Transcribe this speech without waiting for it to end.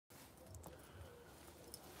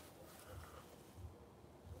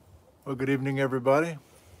Well, good evening, everybody.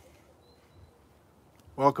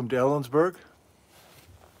 Welcome to Ellensburg.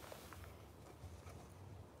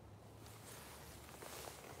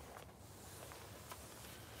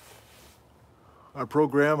 Our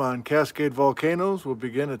program on Cascade Volcanoes will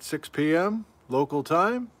begin at 6 p.m. local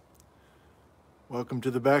time. Welcome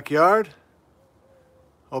to the backyard.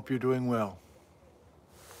 Hope you're doing well.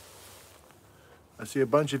 I see a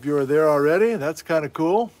bunch of you are there already. That's kind of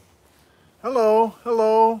cool. Hello,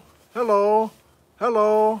 hello, hello,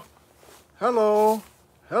 hello, hello,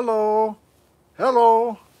 hello,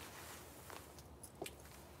 hello.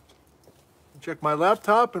 Check my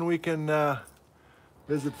laptop and we can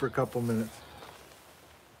visit for a couple minutes.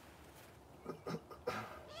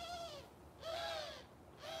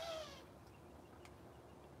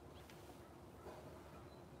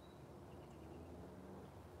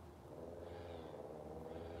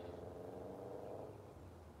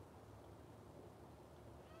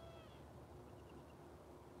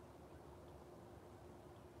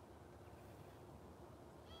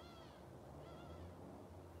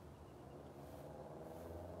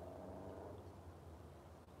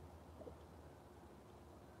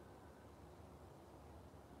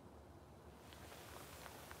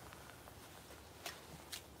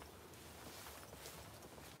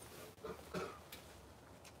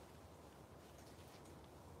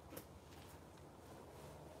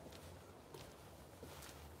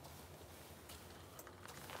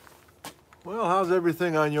 Well, how's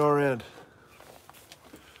everything on your end?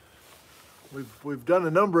 We've done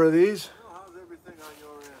a number of these. Well, how's everything on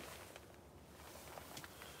your end?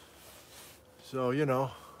 So, you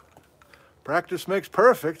know, practice makes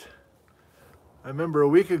perfect. I remember a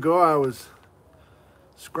week ago I was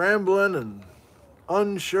scrambling and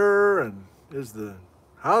unsure and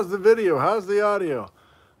how's the video? How's the audio?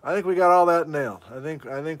 I think we got all that nailed. I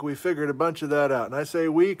think we figured a bunch of that out. And I say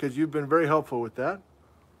we because you've been very helpful with that.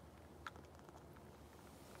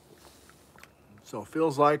 So it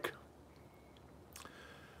feels like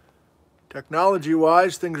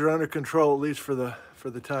technology-wise, things are under control, at least for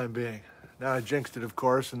the time being. Now I jinxed it, of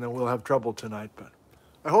course, and then we'll have trouble tonight, but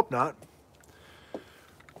I hope not.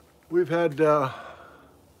 We've had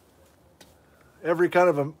every kind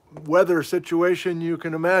of a weather situation you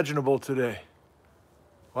can imaginable today.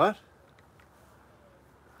 What?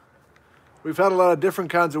 We've had a lot of different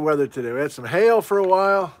kinds of weather today. We had some hail for a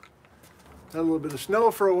while. Had a little bit of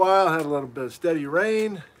snow for a while, had a little bit of steady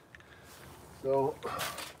rain. So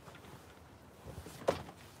I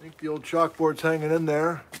think the old chalkboard's hanging in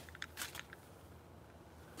there.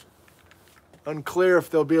 Unclear if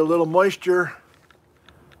there'll be a little moisture,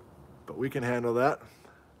 but we can handle that.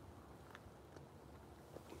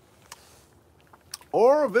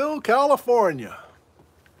 Oroville, California.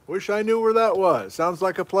 Wish I knew where that was. Sounds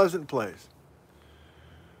like a pleasant place.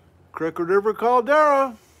 Crooked River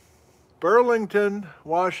Caldera. Burlington,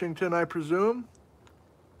 Washington, I presume.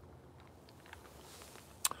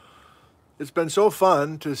 It's been so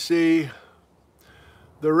fun to see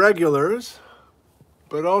the regulars,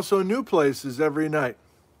 but also new places every night.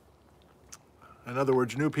 In other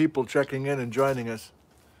words, new people checking in and joining us.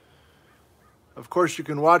 Of course, you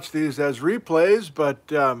can watch these as replays, but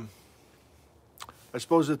I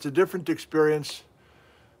suppose it's a different experience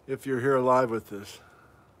if you're here live with this.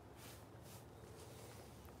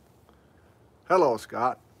 Hello,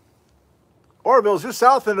 Scott. Oroville's just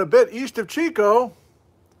south and a bit east of Chico,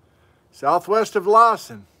 southwest of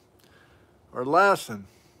Lassen.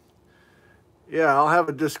 Yeah, I'll have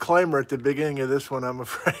a disclaimer at the beginning of this one, I'm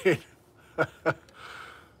afraid.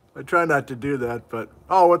 I try not to do that, but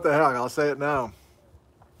oh, what the heck, I'll say it now.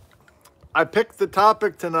 I picked the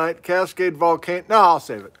topic tonight, Cascade Volcano. No, I'll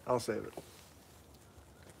save it.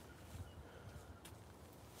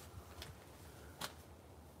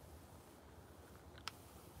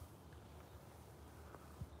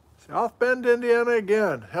 South Bend, Indiana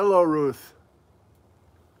again. Hello, Ruth.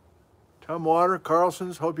 Tumwater,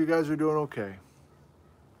 Carlson's. Hope you guys are doing okay.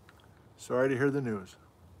 Sorry to hear the news.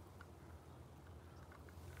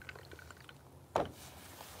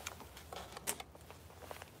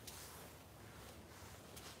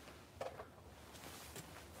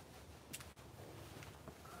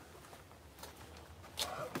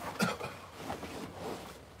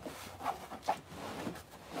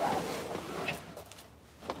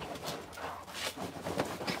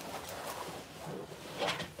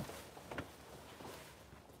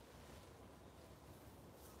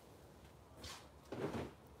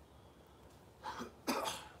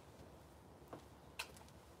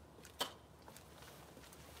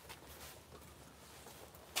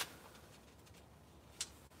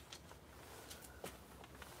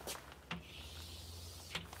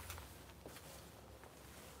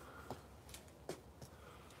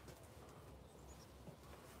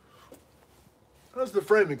 How's the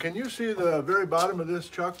framing? Can you see the very bottom of this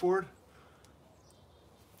chalkboard?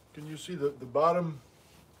 Can you see the bottom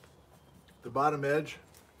edge?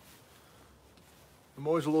 I'm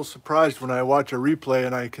always a little surprised when I watch a replay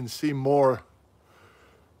and I can see more.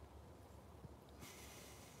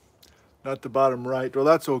 Not the bottom right. Well,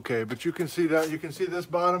 that's okay, but you can see that. You can see this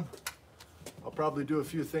bottom. I'll probably do a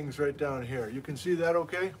few things right down here. You can see that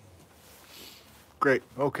okay? Great,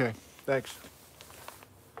 okay, thanks.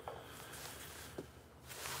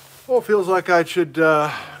 Well, it feels like I should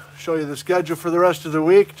show you the schedule for the rest of the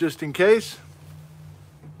week, just in case.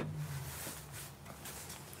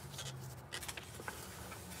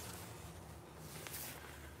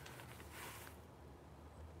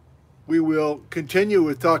 We will continue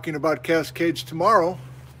with talking about Cascades tomorrow.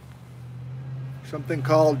 Something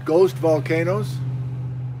called ghost volcanoes.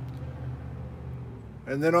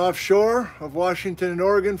 And then offshore of Washington and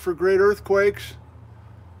Oregon for great earthquakes.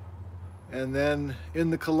 And then in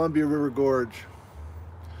the Columbia River Gorge.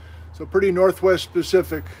 So pretty Northwest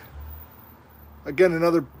Pacific. Again,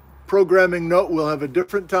 another programming note, we'll have a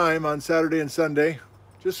different time on Saturday and Sunday.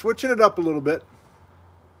 Just switching it up a little bit.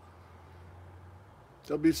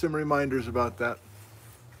 There'll be some reminders about that.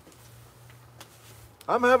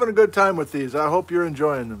 I'm having a good time with these. I hope you're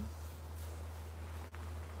enjoying them.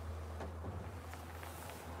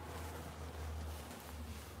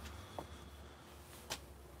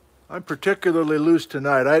 I'm particularly loose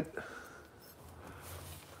tonight. I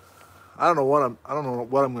don't know what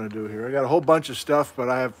I'm going to do here. I got a whole bunch of stuff,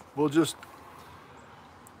 but we'll just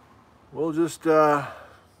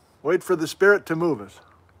wait for the Spirit to move us.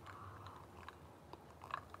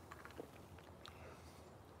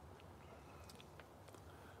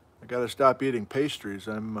 I got to stop eating pastries.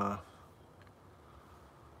 I'm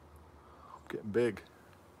getting big.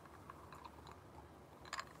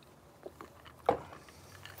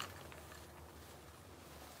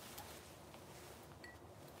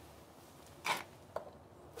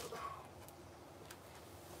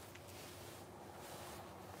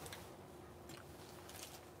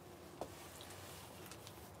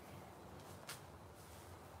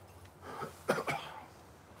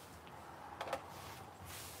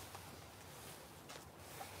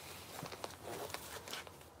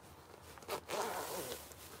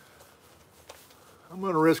 I'm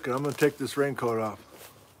going to risk it. I'm going to take this raincoat off.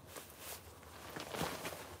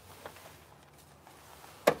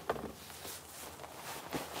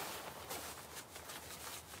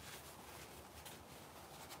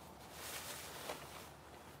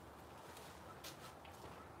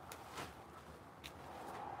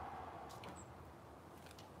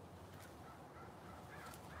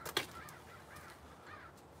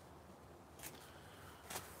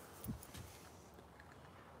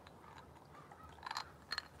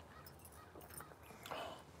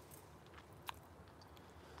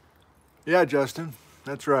 Yeah, Justin,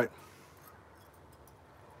 that's right.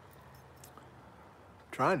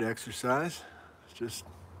 Trying to exercise. It's just,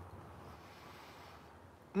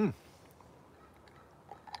 All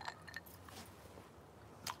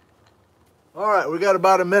right, we got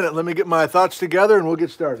about a minute. Let me get my thoughts together and we'll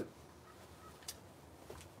get started.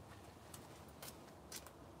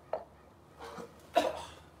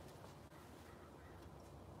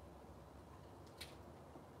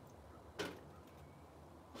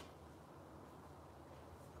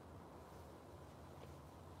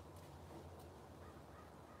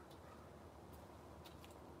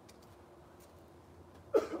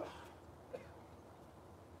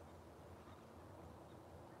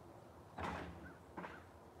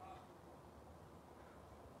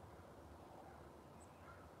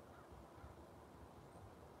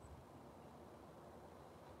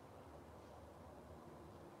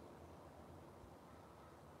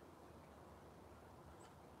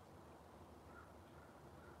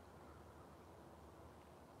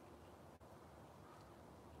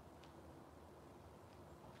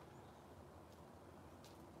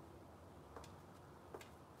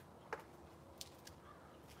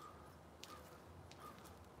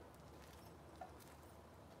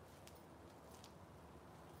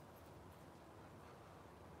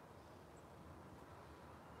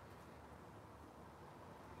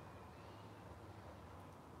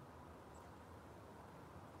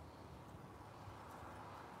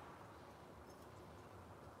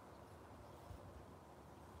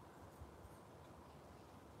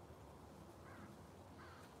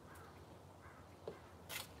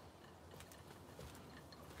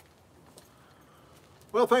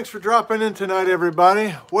 Well, thanks for dropping in tonight,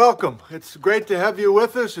 everybody. Welcome. It's great to have you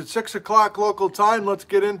with us. It's 6 o'clock local time. Let's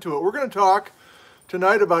get into it. We're going to talk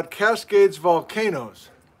tonight about Cascades volcanoes.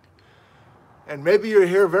 And maybe you're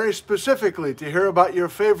here very specifically to hear about your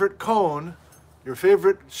favorite cone, your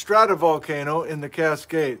favorite stratovolcano in the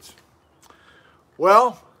Cascades.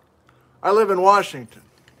 Well, I live in Washington.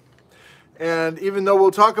 And even though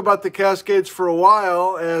we'll talk about the Cascades for a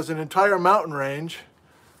while as an entire mountain range,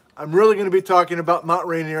 I'm really going to be talking about Mount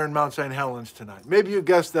Rainier and Mount St. Helens tonight. Maybe you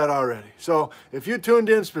guessed that already. So if you tuned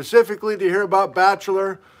in specifically to hear about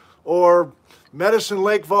Bachelor or Medicine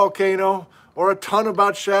Lake Volcano or a ton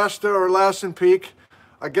about Shasta or Lassen Peak,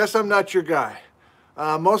 I guess I'm not your guy.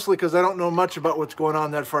 Mostly because I don't know much about what's going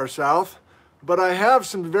on that far south. But I have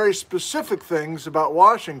some very specific things about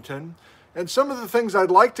Washington. And some of the things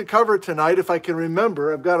I'd like to cover tonight, if I can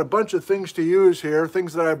remember, I've got a bunch of things to use here,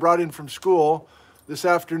 things that I brought in from school this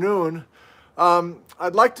afternoon.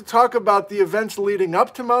 I'd like to talk about the events leading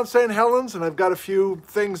up to Mount St. Helens, and I've got a few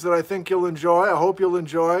things that I think you'll enjoy. I hope you'll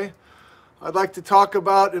enjoy. I'd like to talk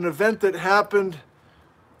about an event that happened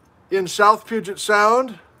in South Puget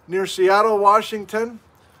Sound near Seattle, Washington.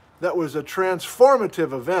 That was a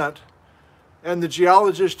transformative event, and the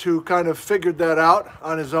geologist who kind of figured that out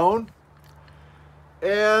on his own.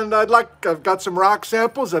 And I've got some rock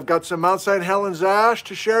samples. I've got some Mount St. Helens ash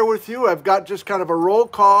to share with you. I've got just kind of a roll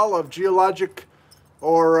call of geologic,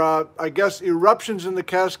 or I guess eruptions in the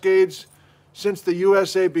Cascades since the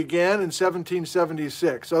USA began in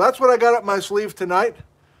 1776. So that's what I got up my sleeve tonight.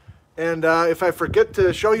 And if I forget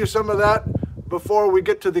to show you some of that before we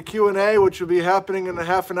get to the Q&A, which will be happening in a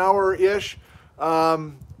half an hour-ish,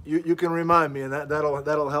 you can remind me, and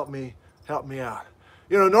that'll help me out.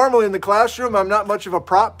 You know, normally in the classroom, I'm not much of a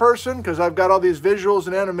prop person because I've got all these visuals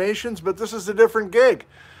and animations, but this is a different gig.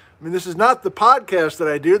 I mean, this is not the podcast that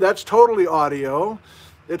I do. That's totally audio.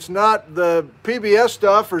 It's not the PBS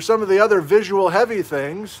stuff or some of the other visual heavy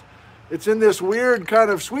things. It's in this weird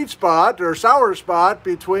kind of sweet spot or sour spot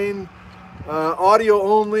between audio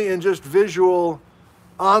only and just visual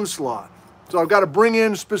onslaught. So I've got to bring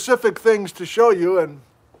in specific things to show you, and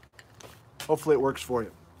hopefully it works for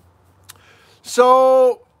you.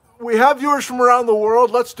 So we have viewers from around the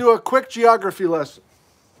world. Let's do a quick geography lesson.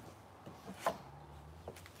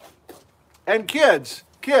 And kids,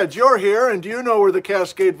 you're here, and do you know where the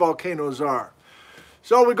Cascade volcanoes are?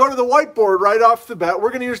 So we go to the whiteboard right off the bat. We're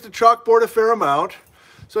going to use the chalkboard a fair amount.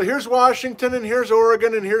 So here's Washington, and here's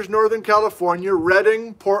Oregon, and here's Northern California,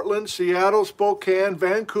 Redding, Portland, Seattle, Spokane,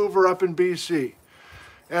 Vancouver up in BC.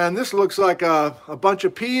 And this looks like a bunch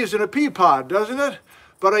of peas in a pea pod, doesn't it?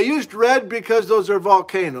 But I used red because those are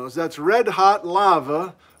volcanoes. That's red hot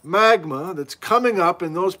lava, magma that's coming up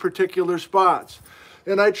in those particular spots.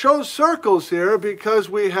 And I chose circles here because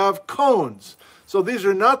we have cones. So these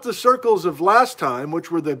are not the circles of last time,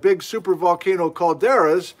 which were the big supervolcano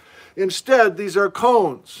calderas. Instead, these are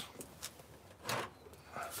cones.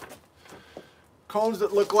 Cones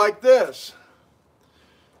that look like this.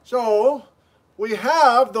 So we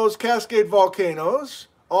have those Cascade volcanoes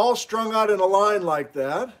all strung out in a line like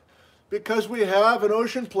that because we have an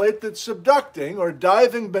ocean plate that's subducting or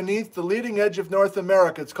diving beneath the leading edge of North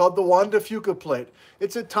America. It's called the Juan de Fuca plate.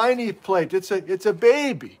 It's a tiny plate. It's a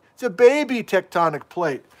baby. It's a baby tectonic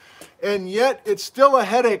plate. And yet it's still a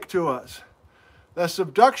headache to us. The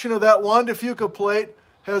subduction of that Juan de Fuca plate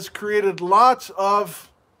has created lots of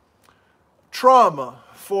trauma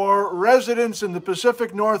for residents in the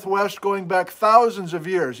Pacific Northwest going back thousands of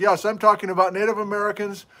years. Yes, I'm talking about Native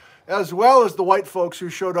Americans as well as the white folks who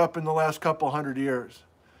showed up in the last couple hundred years.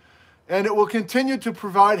 And it will continue to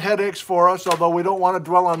provide headaches for us, although we don't want to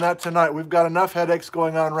dwell on that tonight. We've got enough headaches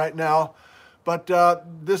going on right now. But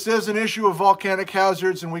this is an issue of volcanic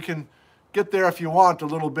hazards, and we can get there if you want a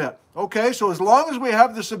little bit. Okay, so as long as we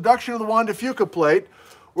have the subduction of the Juan de Fuca plate,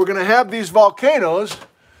 we're going to have these volcanoes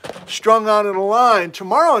strung out in a line.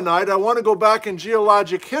 Tomorrow night, I want to go back in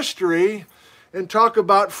geologic history and talk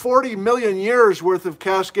about 40 million years worth of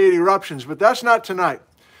Cascade eruptions, but that's not tonight.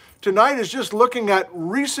 Tonight is just looking at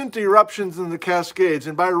recent eruptions in the Cascades,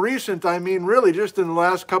 and by recent, I mean really just in the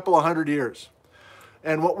last couple of hundred years,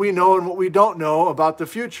 and what we know and what we don't know about the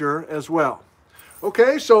future as well.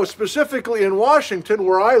 Okay, so specifically in Washington,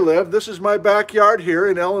 where I live, this is my backyard here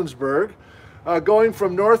in Ellensburg. Going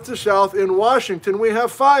from north to south in Washington, we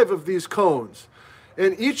have 5 of these cones.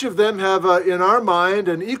 And each of them have, in our mind,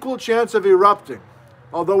 an equal chance of erupting.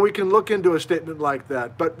 Although we can look into a statement like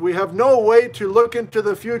that. But we have no way to look into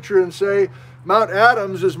the future and say Mount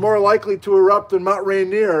Adams is more likely to erupt than Mount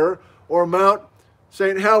Rainier, or Mount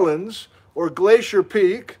St. Helens, or Glacier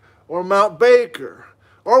Peak, or Mount Baker.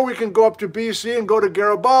 Or we can go up to BC and go to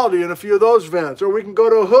Garibaldi and a few of those vents. Or we can go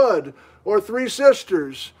to Hood, or Three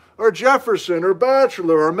Sisters, or Jefferson, or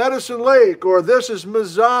Bachelor, or Medicine Lake, or this is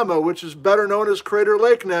Mazama, which is better known as Crater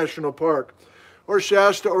Lake National Park. or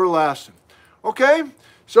Shasta or Lassen. Okay,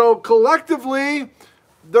 so collectively,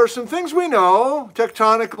 there's some things we know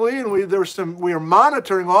tectonically, and we are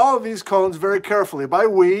monitoring all of these cones very carefully. By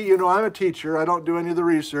we, you know, I'm a teacher, I don't do any of the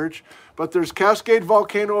research, but there's Cascade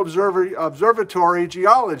Volcano Observatory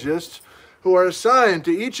geologists who are assigned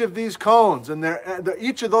to each of these cones, and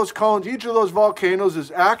each of those cones, each of those volcanoes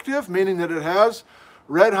is active, meaning that it has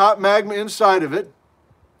red hot magma inside of it.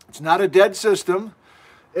 It's not a dead system,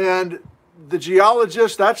 and the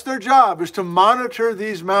geologists, that's their job, is to monitor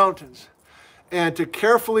these mountains and to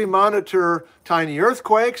carefully monitor tiny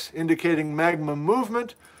earthquakes indicating magma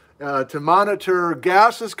movement, to monitor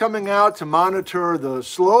gases coming out, to monitor the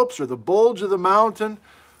slopes or the bulge of the mountain,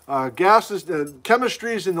 gases,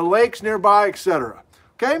 chemistries in the lakes nearby, etc.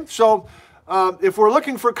 Okay, so if we're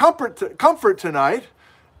looking for comfort tonight,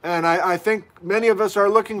 and I think many of us are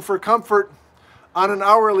looking for comfort on an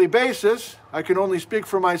hourly basis, I can only speak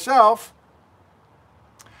for myself,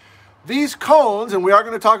 these cones, and we are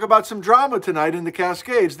going to talk about some drama tonight in the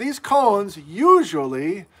Cascades, these cones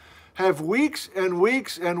usually have weeks and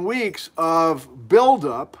weeks and weeks of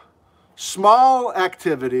buildup, small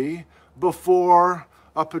activity before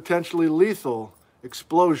a potentially lethal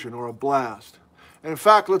explosion or a blast. And in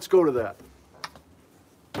fact, let's go to that.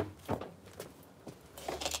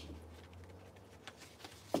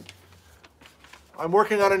 I'm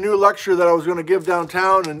working on a new lecture that I was going to give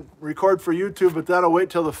downtown and record for YouTube, but that'll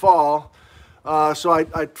wait till the fall. So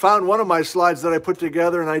I found one of my slides that I put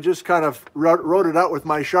together, and I just kind of wrote it out with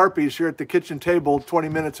my Sharpies here at the kitchen table 20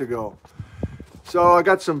 minutes ago. So I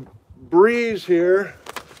got some breeze here.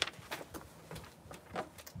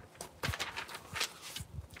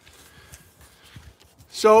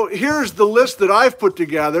 So here's the list that I've put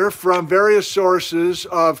together from various sources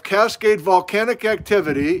of Cascade volcanic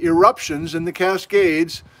activity, eruptions in the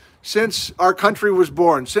Cascades, since our country was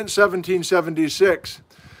born, since 1776.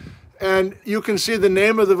 And you can see the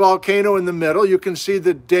name of the volcano in the middle. You can see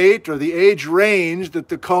the date or the age range that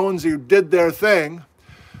the cones did their thing.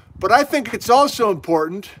 But I think it's also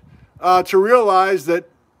important to realize that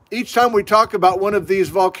each time we talk about one of these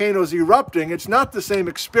volcanoes erupting, it's not the same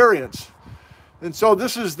experience. And so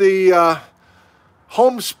this is the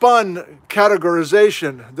homespun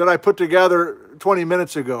categorization that I put together 20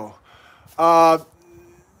 minutes ago.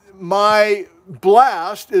 My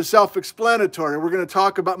blast is self-explanatory. We're going to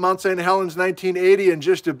talk about Mount St. Helens 1980 in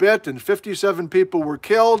just a bit, and 57 people were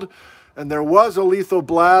killed, and there was a lethal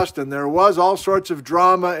blast, and there was all sorts of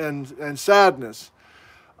drama and sadness.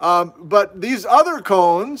 But these other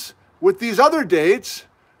cones, with these other dates,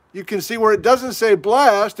 you can see where it doesn't say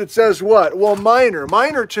blast, it says what? Well, minor.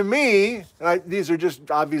 Minor to me, these are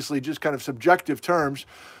just obviously just kind of subjective terms.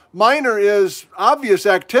 Minor is obvious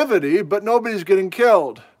activity, but nobody's getting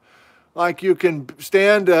killed. Like you can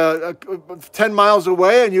stand 10 miles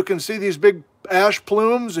away and you can see these big ash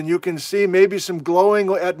plumes and you can see maybe some glowing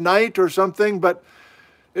at night or something, but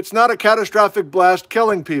it's not a catastrophic blast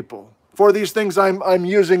killing people. For these things I'm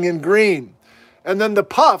using in green. And then the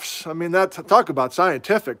puffs, I mean, talk about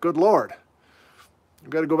scientific, good Lord. You've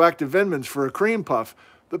got to go back to Vindman's for a cream puff.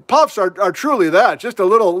 The puffs are truly that, just a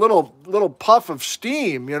little puff of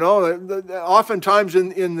steam, you know. Oftentimes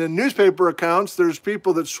in the newspaper accounts, there's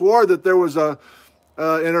people that swore that there was the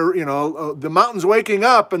mountains waking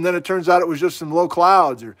up, and then it turns out it was just some low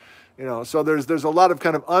clouds, or, you know. So there's a lot of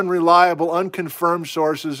kind of unreliable, unconfirmed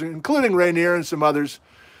sources, including Rainier and some others.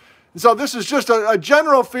 And so this is just a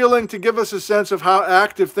general feeling to give us a sense of how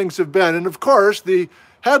active things have been. And of course, the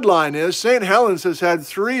headline is St. Helens has had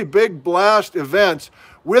 3 big blast events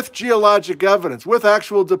with geologic evidence, with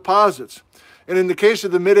actual deposits. And in the case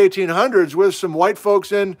of the mid-1800s, with some white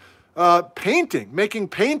folks in making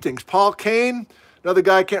paintings. Paul Kane, another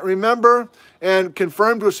guy I can't remember, and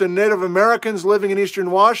confirmed with some Native Americans living in eastern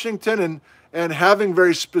Washington and having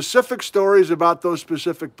very specific stories about those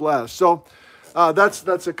specific blasts. So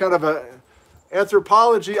that's a kind of a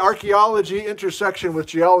anthropology, archaeology intersection with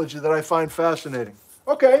geology that I find fascinating.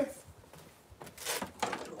 Okay.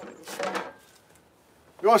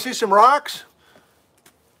 You want to see some rocks?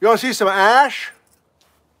 You want to see some ash?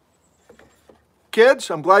 Kids,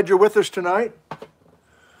 I'm glad you're with us tonight.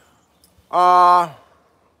 Yeah.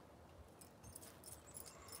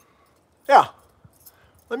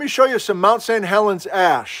 Let me show you some Mount St. Helens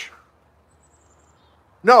ash.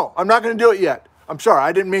 No, I'm not going to do it yet. I'm sorry.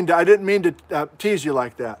 I didn't mean to tease you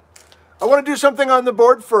like that. I want to do something on the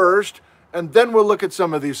board first, and then we'll look at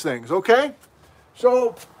some of these things, okay?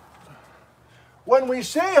 So when we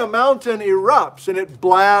say a mountain erupts and it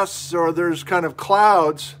blasts or there's kind of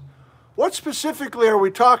clouds, What specifically are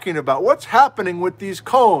we talking about? What's happening with these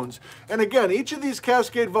cones? And again, each of these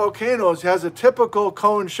Cascade volcanoes has a typical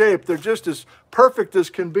cone shape. They're just as perfect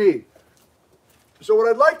as can be. So what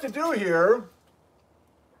I'd like to do here,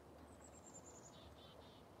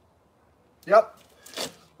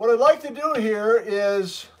 what I'd like to do here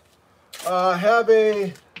is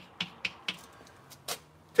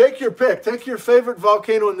take your pick, take your favorite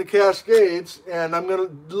volcano in the Cascades, and I'm going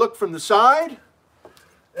to look from the side,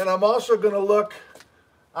 and I'm also going to look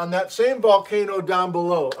on that same volcano down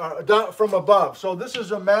below, from above. So this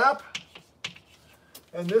is a map,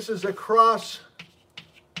 and this is a cross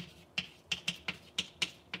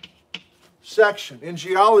section. In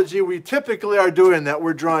geology, we typically are doing that.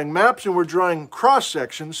 We're drawing maps and we're drawing cross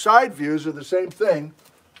sections. Side views are the same thing.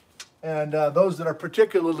 And those that are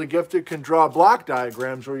particularly gifted can draw block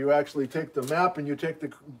diagrams where you actually take the map and you take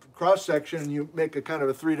the cross section and you make a kind of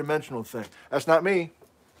a three-dimensional thing. That's not me.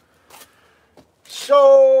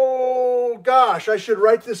 So, gosh, I should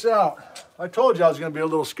write this out. I told you I was going to be a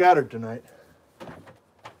little scattered tonight.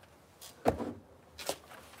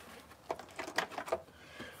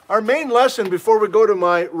 Our main lesson before we go to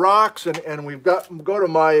my rocks and go to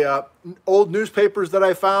my old newspapers that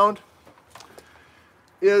I found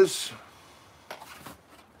is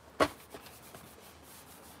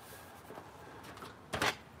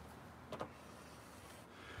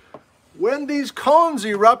when these cones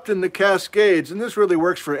erupt in the Cascades, and this really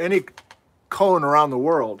works for any cone around the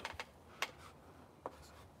world,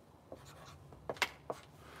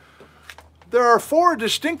 there are four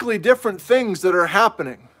distinctly different things that are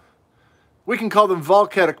happening. We can call them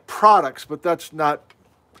volcanic products, but that's not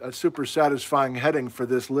a super satisfying heading for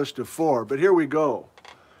this list of four. But here we go.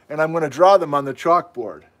 And I'm going to draw them on the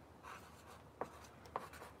chalkboard.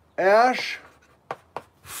 Ash,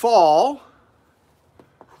 fall,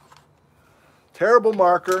 terrible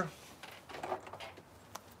marker,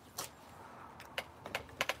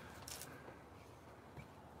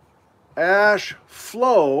 ash,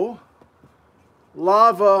 flow,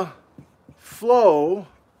 lava, flow,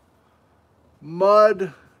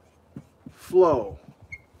 mud, flow.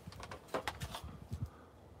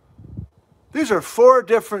 These are four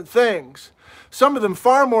different things, some of them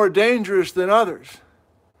far more dangerous than others.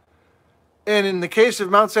 And in the case of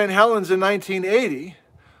Mount St. Helens in 1980,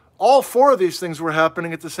 all four of these things were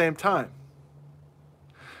happening at the same time.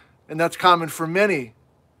 And that's common for many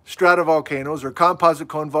stratovolcanoes or composite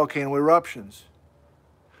cone volcano eruptions.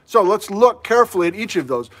 So let's look carefully at each of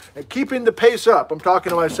those. And keeping the pace up, I'm talking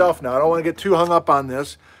to myself now. I don't want to get too hung up on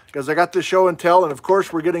this because I got the show and tell, and of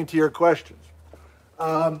course we're getting to your questions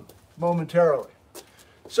momentarily.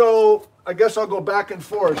 So I guess I'll go back and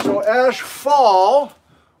forth. So ash fall,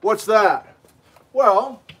 what's that?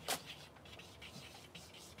 Well,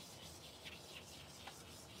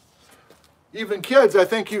 even kids, I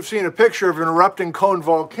think you've seen a picture of an erupting cone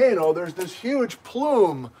volcano. There's this huge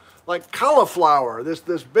plume, like cauliflower, this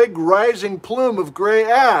big rising plume of gray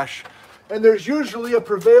ash. And there's usually a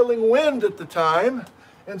prevailing wind at the time.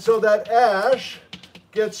 And so that ash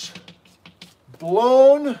gets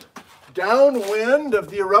blown downwind of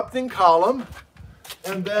the erupting column.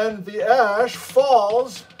 And then the ash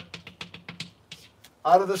falls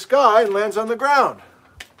out of the sky and lands on the ground.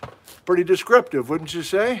 Pretty descriptive, wouldn't you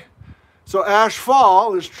say? So ash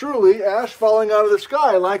fall is truly ash falling out of the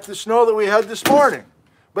sky, like the snow that we had this morning.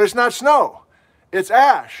 But it's not snow, it's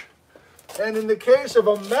ash. And in the case of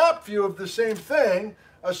a map view of the same thing,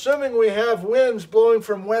 assuming we have winds blowing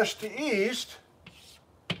from west to east,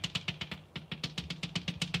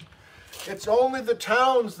 it's only the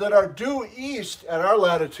towns that are due east at our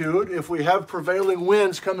latitude, if we have prevailing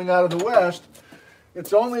winds coming out of the west,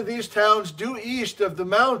 it's only these towns due east of the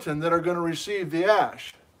mountain that are going to receive the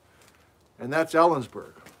ash. And that's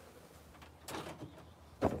Ellensburg.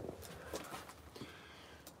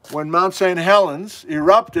 When Mount St. Helens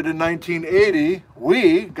erupted in 1980,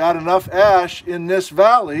 we got enough ash in this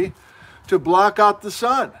valley to block out the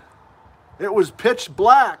sun. It was pitch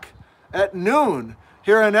black at noon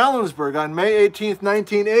here in Ellensburg on May 18th,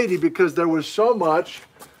 1980, because there was so much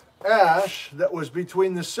ash that was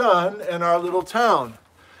between the sun and our little town.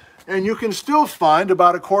 And you can still find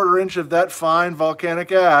about 1/4 inch of that fine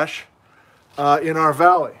volcanic ash in our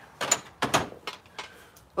valley.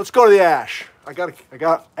 Let's go to the ash. I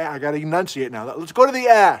gotta enunciate now. Let's go to the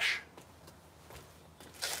ash.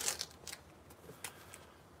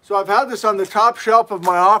 So I've had this on the top shelf of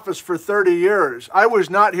my office for 30 years. I was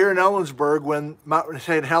not here in Ellensburg when Mount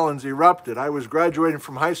St. Helens erupted. I was graduating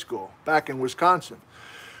from high school back in Wisconsin.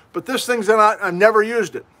 But this thing's I've never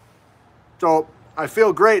used it. So I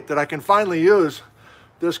feel great that I can finally use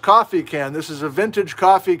this coffee can. This is a vintage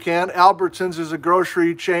coffee can. Albertsons is a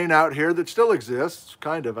grocery chain out here that still exists,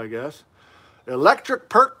 kind of, I guess. Electric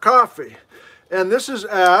Perk Coffee. And this is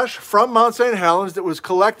ash from Mount St. Helens that was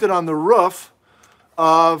collected on the roof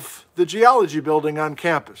of the geology building on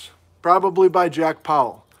campus, probably by Jack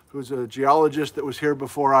Powell, who's a geologist that was here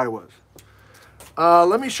before I was.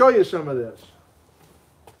 Let me show you some of this.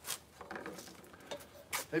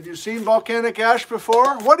 Have you seen volcanic ash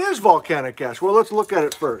before? What is volcanic ash? Well, let's look at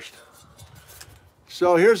it first.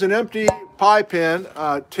 So here's an empty pie tin,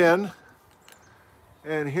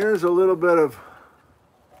 and here's a little bit of,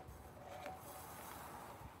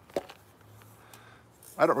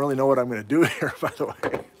 I don't really know what I'm going to do here, by the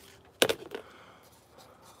way.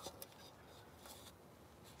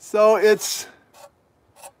 So it's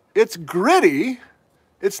gritty.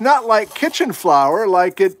 It's not like kitchen flour,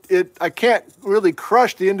 like I can't really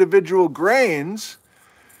crush the individual grains.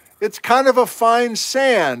 It's kind of a fine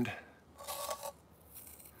sand.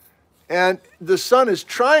 And the sun is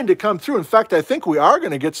trying to come through. In fact, I think we are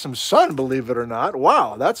going to get some sun, believe it or not.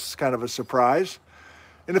 Wow, that's kind of a surprise.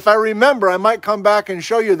 And if I remember, I might come back and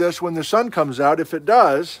show you this when the sun comes out, if it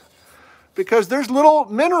does, because there's little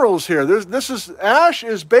minerals here. Ash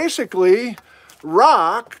is basically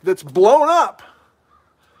rock that's blown up.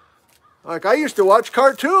 Like, I used to watch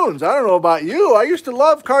cartoons. I don't know about you. I used to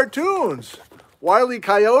love cartoons. Wile E.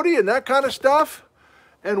 Coyote and that kind of stuff.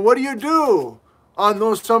 And what do you do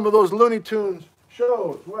on some of those Looney Tunes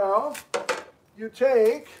shows? Well, you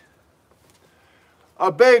take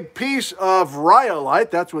a big piece of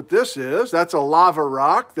rhyolite. That's what this is. That's a lava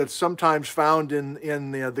rock that's sometimes found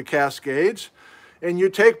in the Cascades. And you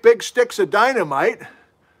take big sticks of dynamite.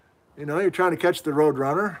 You know, you're trying to catch the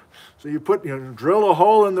Roadrunner. So you drill a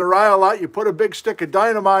hole in the rhyolite, you put a big stick of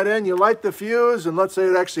dynamite in, you light the fuse, and let's say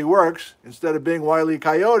it actually works, instead of being Wile E.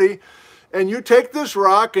 Coyote, and you take this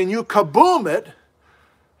rock and you kaboom it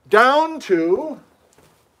down to,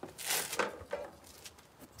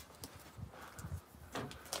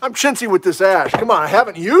 I'm chintzy with this ash. Come on, I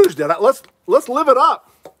haven't used it. Let's live it up.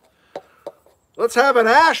 Let's have an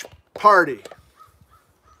ash party.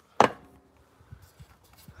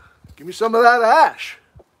 Give me some of that ash.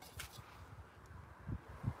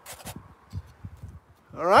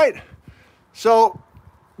 All right, so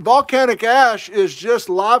volcanic ash is just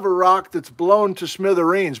lava rock that's blown to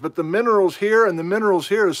smithereens, but the minerals here and the minerals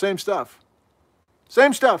here are the same stuff.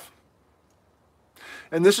 Same stuff.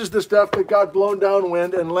 And this is the stuff that got blown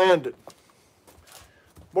downwind and landed.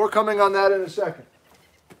 More coming on that in a second.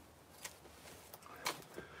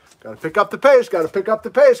 Got to pick up the pace, got to pick up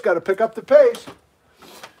the pace, got to pick up the pace.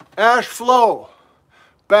 Ash flow.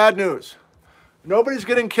 Bad news. Nobody's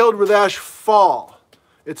getting killed with ash fall.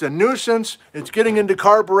 It's a nuisance. It's getting into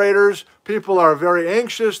carburetors. People are very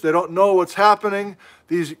anxious. They don't know what's happening.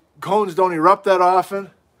 These cones don't erupt that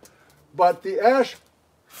often. But the ash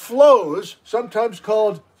flows, sometimes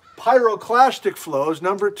called pyroclastic flows,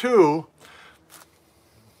 number 2,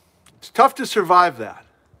 it's tough to survive that.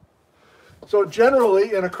 So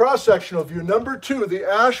generally, in a cross-sectional view, number 2, the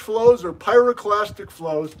ash flows or pyroclastic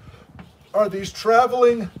flows are these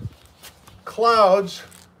traveling clouds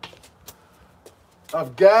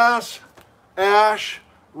of gas, ash,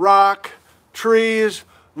 rock, trees,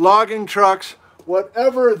 logging trucks,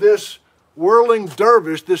 whatever this whirling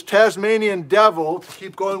dervish, this Tasmanian devil, to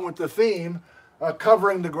keep going with the theme,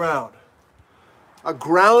 covering the ground. A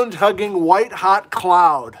ground-hugging, white-hot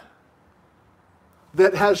cloud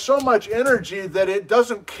that has so much energy that it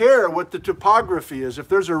doesn't care what the topography is. If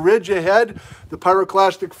there's a ridge ahead, the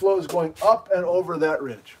pyroclastic flow is going up and over that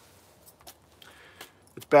ridge.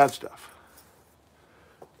 It's bad stuff.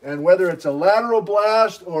 And whether it's a lateral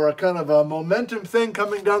blast or a kind of a momentum thing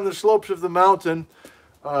coming down the slopes of the mountain,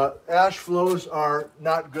 ash flows are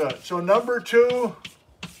not good. So number 2,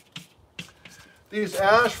 these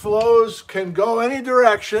ash flows can go any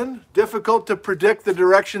direction. Difficult to predict the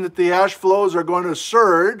direction that the ash flows are going to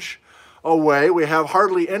surge away. We have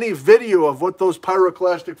hardly any video of what those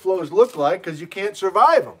pyroclastic flows look like because you can't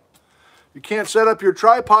survive them. You can't set up your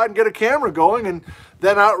tripod and get a camera going and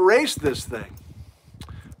then outrace this thing.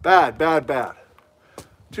 Bad, bad, bad.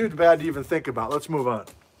 Too bad to even think about. Let's move on.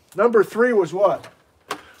 Number 3 was what?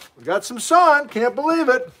 We got some sun. Can't believe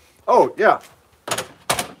it. Oh, yeah.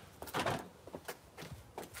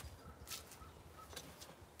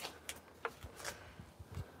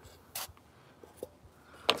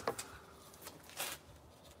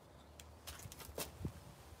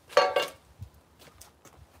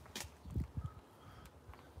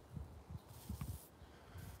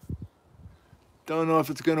 Don't know if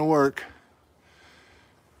it's going to work.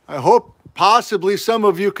 I hope possibly some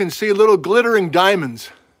of you can see little glittering diamonds.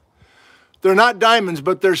 They're not diamonds,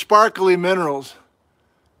 but they're sparkly minerals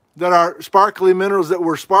that are sparkly minerals that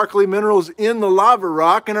were sparkly minerals in the lava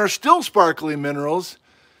rock and are still sparkly minerals.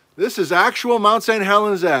 This is actual Mount St.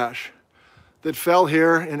 Helens ash that fell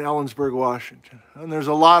here in Ellensburg, Washington. And there's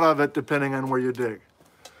a lot of it depending on where you dig.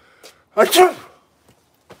 Achoo!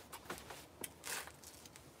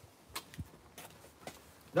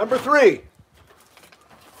 Number 3,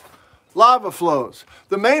 lava flows.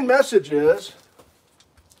 The main message is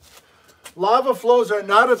lava flows are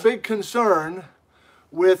not a big concern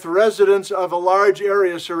with residents of a large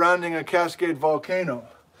area surrounding a Cascade volcano,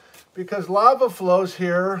 because lava flows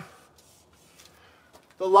here,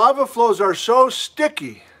 the lava flows are so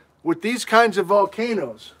sticky with these kinds of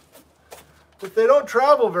volcanoes that they don't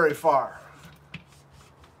travel very far.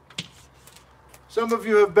 Some of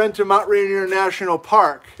you have been to Mount Rainier National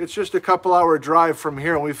Park. It's just a couple-hour drive from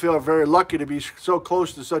here, and we feel very lucky to be so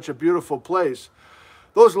close to such a beautiful place.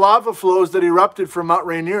 Those lava flows that erupted from Mount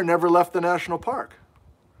Rainier never left the national park.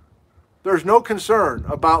 There's no concern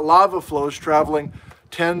about lava flows traveling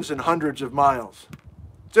tens and hundreds of miles.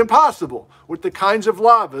 It's impossible with the kinds of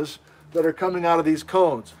lavas that are coming out of these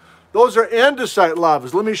cones. Those are andesite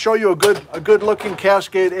lavas. Let me show you a good-looking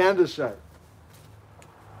Cascade andesite.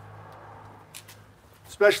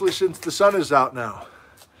 Especially since the sun is out now.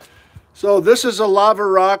 So this is a lava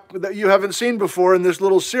rock that you haven't seen before in this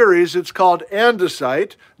little series. It's called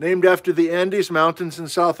andesite, named after the Andes Mountains in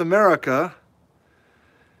South America.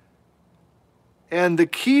 And the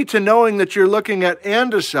key to knowing that you're looking at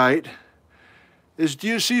andesite is, do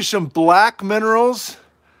you see some black minerals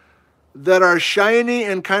that are shiny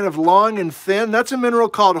and kind of long and thin? That's a mineral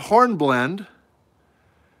called hornblende.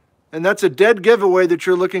 And that's a dead giveaway that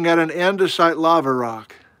you're looking at an andesite lava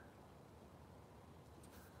rock.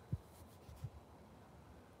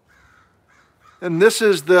 And this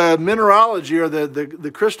is the mineralogy or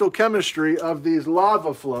the crystal chemistry of these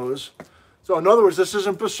lava flows. So in other words, this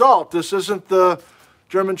isn't basalt. This isn't the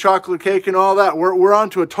German chocolate cake and all that. We're on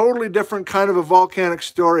to a totally different kind of a volcanic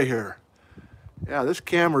story here. Yeah, this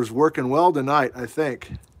camera's working well tonight, I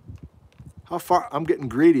think. How far? I'm getting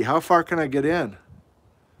greedy. How far can I get in?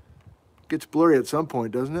 Gets blurry at some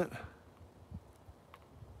point, doesn't it?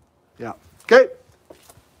 Yeah. Okay.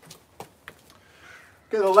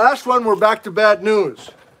 Okay, the last one, we're back to bad news.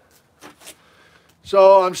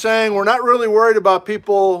 So I'm saying we're not really worried about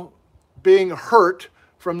people being hurt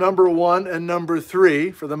from number 1 and number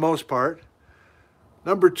 3 for the most part.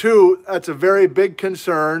 Number 2, that's a very big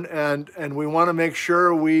concern, and we want to make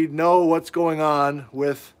sure we know what's going on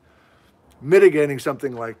with mitigating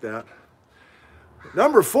something like that.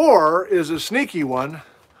 Number 4 is a sneaky one,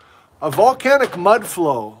 a volcanic mud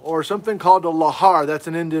flow, or something called a lahar. That's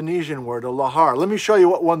an Indonesian word, a lahar. Let me show you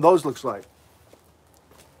what one of those looks like.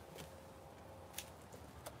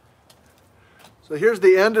 So here's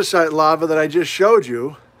the andesite lava that I just showed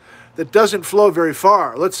you that doesn't flow very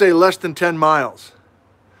far, let's say less than 10 miles.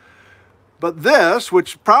 But this,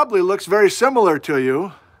 which probably looks very similar to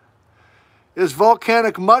you, is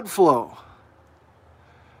volcanic mud flow.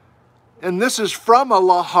 And this is from a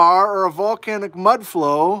lahar or a volcanic mud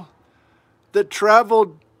flow that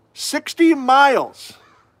traveled 60 miles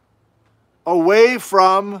away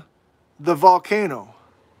from the volcano.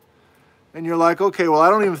 And you're like, okay, well,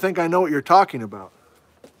 I don't even think I know what you're talking about.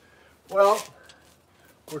 Well,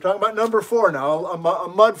 we're talking about number 4 now, a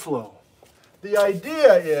mud flow. The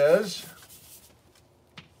idea is,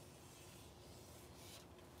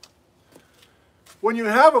 when you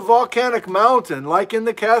have a volcanic mountain, like in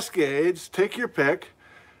the Cascades, take your pick,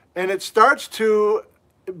 and it starts to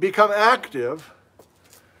become active,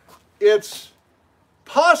 it's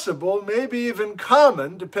possible, maybe even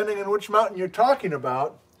common, depending on which mountain you're talking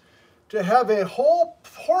about, to have a whole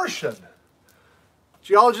portion,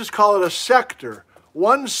 geologists call it a sector,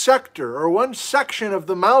 one sector or one section of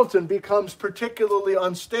the mountain becomes particularly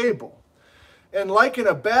unstable. And like in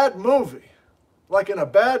a bad movie, like in a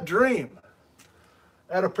bad dream,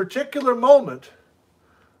 at a particular moment,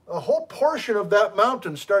 a whole portion of that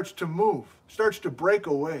mountain starts to move, starts to break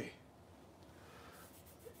away.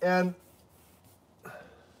 And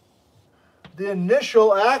the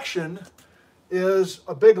initial action is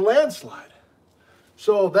a big landslide.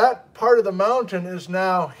 So that part of the mountain is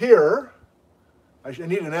now here. I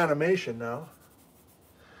need an animation now.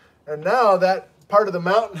 And now that part of the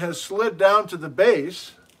mountain has slid down to the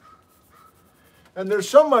base. And there's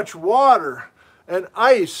so much water and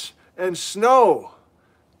ice and snow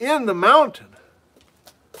in the mountain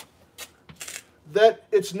that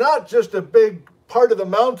it's not just a big part of the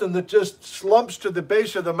mountain that just slumps to the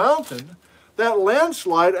base of the mountain, that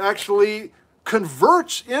landslide actually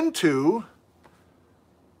converts into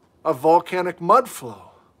a volcanic mud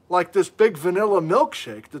flow, like this big vanilla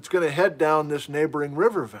milkshake that's going to head down this neighboring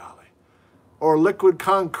river valley. Or liquid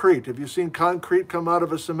concrete. Have you seen concrete come out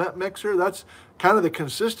of a cement mixer? That's kind of the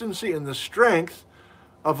consistency and the strength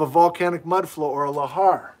of a volcanic mud flow or a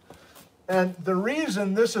lahar. And the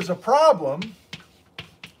reason this is a problem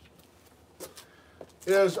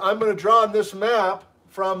is I'm going to draw on this map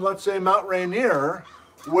from, let's say, Mount Rainier,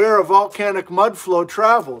 where a volcanic mud flow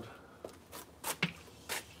traveled.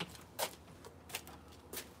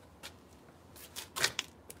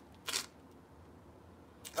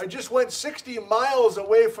 I just went 60 miles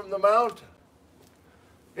away from the mountain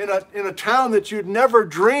in a town that you'd never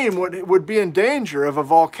dream would be in danger of a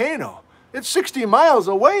volcano. It's 60 miles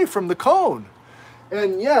away from the cone.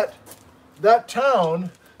 And yet, that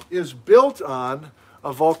town is built on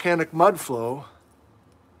a volcanic mud flow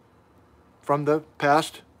from the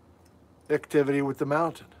past activity with the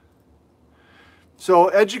mountain. So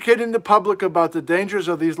educating the public about the dangers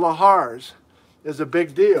of these lahars is a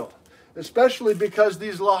big deal, especially because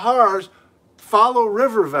these lahars follow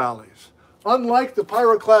river valleys. Unlike the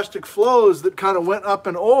pyroclastic flows that kind of went up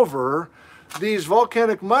and over, these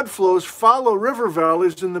volcanic mud flows follow river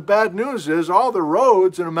valleys, and the bad news is all the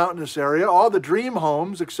roads in a mountainous area, all the dream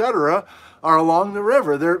homes, etc., are along the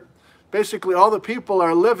river. They're basically all the people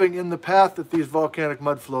are living in the path that these volcanic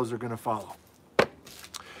mud flows are going to follow.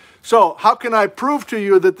 So how can I prove to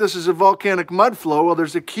you that this is a volcanic mud flow? Well,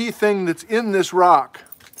 there's a key thing that's in this rock.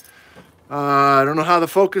 I don't know how the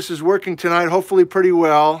focus is working tonight, hopefully pretty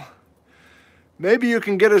well. Maybe you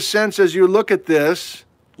can get a sense as you look at this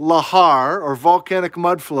lahar, or volcanic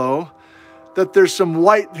mud flow, that there's some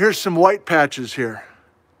white, here's some white patches here.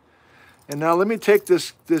 And now let me take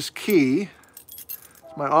this key,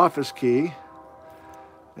 it's my office key,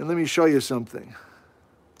 and let me show you something.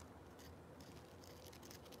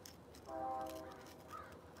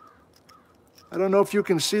 I don't know if you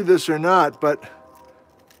can see this or not, but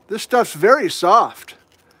this stuff's very soft.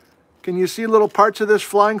 Can you see little parts of this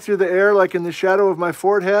flying through the air like in the shadow of my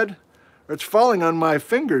forehead? Or it's falling on my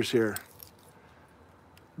fingers here.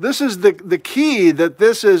 This is the key that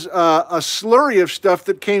this is a slurry of stuff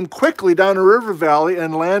that came quickly down a river valley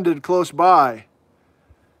and landed close by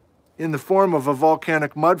in the form of a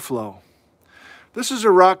volcanic mud flow. This is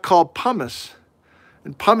a rock called pumice.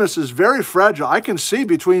 And pumice is very fragile. I can see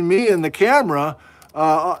between me and the camera,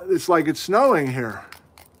 it's like it's snowing here.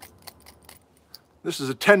 This is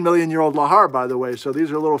a 10 million year old lahar, by the way, so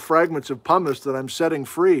these are little fragments of pumice that I'm setting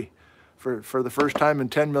free for the first time in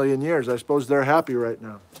 10 million years. I suppose they're happy right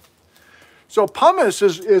now. So pumice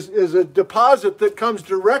is a deposit that comes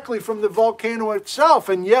directly from the volcano itself,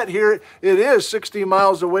 and yet here it is 60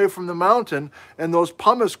 miles away from the mountain, and those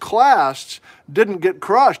pumice clasts didn't get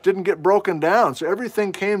crushed, didn't get broken down, so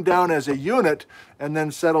everything came down as a unit and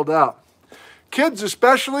then settled out. Kids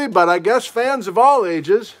especially, but I guess fans of all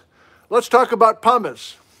ages, let's talk about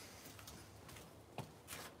pumice.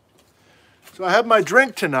 So I have my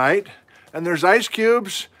drink tonight, and there's ice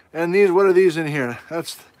cubes, and these, what are these in here?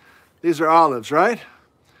 These are olives, right?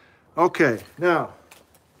 Okay, now,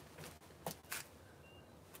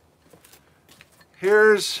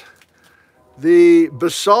 here's the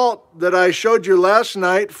basalt that I showed you last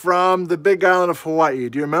night from the Big Island of Hawaii.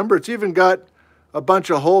 Do you remember? It's even got a bunch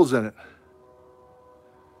of holes in it.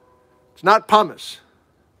 It's not pumice.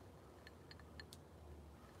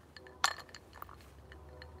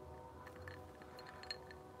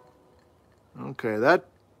 Okay,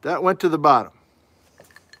 that went to the bottom.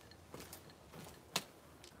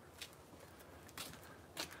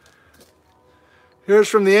 Here's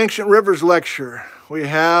from the Ancient Rivers lecture. We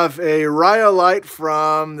have a rhyolite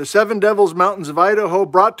from the Seven Devils Mountains of Idaho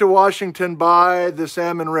brought to Washington by the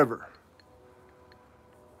Salmon River.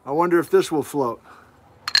 I wonder if this will float.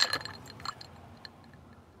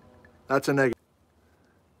 That's a negative.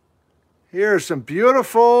 Here's some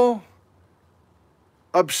beautiful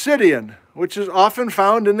obsidian, which is often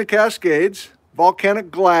found in the Cascades.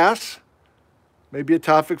 Volcanic glass, maybe a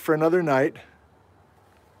topic for another night.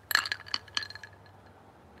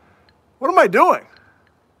 What am I doing?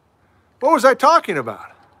 What was I talking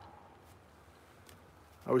about?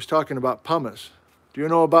 I was talking about pumice. Do you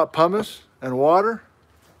know about pumice and water?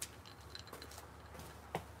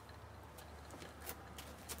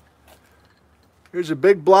 Here's a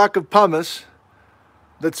big block of pumice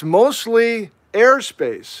that's mostly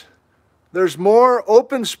airspace. There's more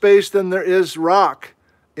open space than there is rock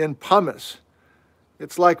in pumice.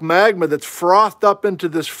 It's like magma that's frothed up into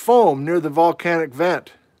this foam near the volcanic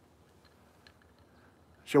vent.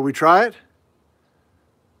 Shall we try it?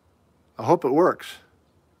 I hope it works.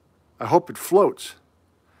 I hope it floats.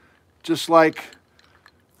 Just like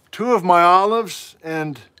 2 of my olives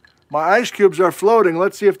and my ice cubes are floating.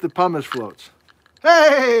 Let's see if the pumice floats.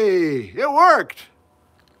 Hey, it worked.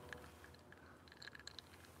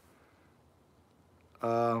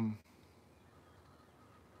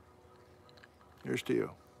 Here's to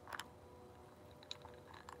you.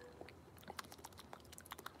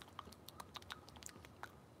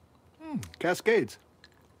 Cascades.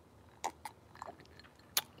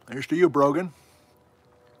 Here's to you, Brogan.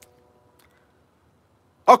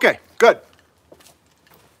 Okay, good.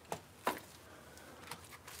 A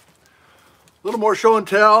little more show and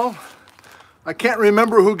tell. I can't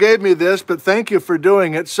remember who gave me this, but thank you for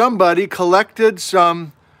doing it. Somebody collected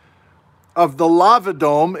some of the lava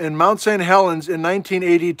dome in Mount St. Helens in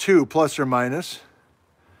 1982, plus or minus.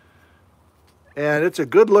 And it's a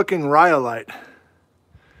good-looking rhyolite.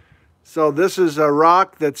 So this is a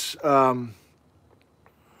rock that's,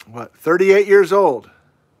 38 years old.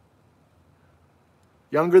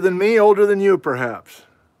 Younger than me, older than you, perhaps.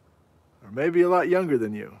 Or maybe a lot younger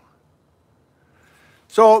than you.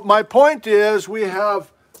 So my point is we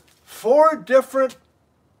have 4 different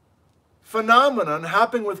phenomenon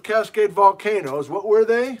happening with Cascade volcanoes. What were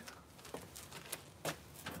they?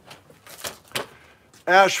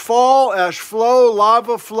 Ash fall, ash flow,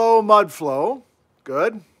 lava flow, mud flow.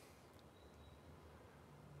 Good.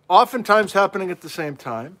 Oftentimes happening at the same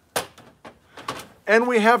time. And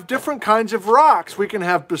we have different kinds of rocks. We can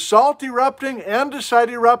have basalt erupting, andesite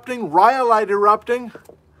erupting, rhyolite erupting.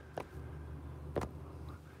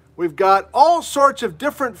 We've got all sorts of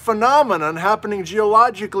different phenomena happening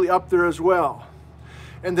geologically up there as well.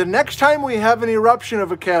 And the next time we have an eruption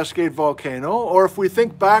of a Cascade volcano, or if we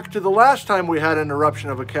think back to the last time we had an eruption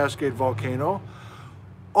of a Cascade volcano,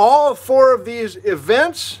 all 4 of these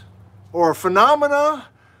events or phenomena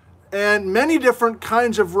and many different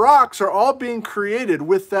kinds of rocks are all being created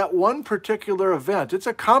with that one particular event. It's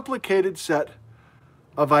a complicated set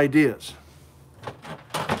of ideas.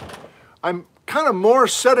 I'm kind of more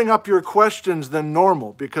setting up your questions than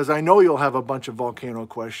normal because I know you'll have a bunch of volcano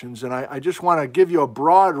questions, and I just want to give you a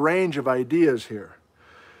broad range of ideas here.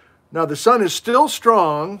 Now, the sun is still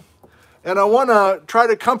strong, and I want to try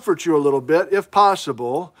to comfort you a little bit, if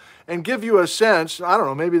possible, and give you a sense. I don't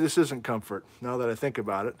know, maybe this isn't comfort now that I think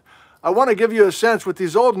about it. I want to give you a sense with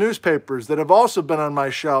these old newspapers that have also been on my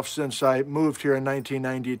shelf since I moved here in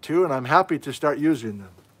 1992, and I'm happy to start using them.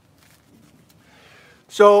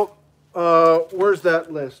 So, where's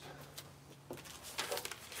that list?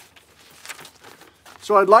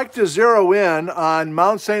 So I'd like to zero in on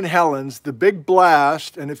Mount St. Helens, the big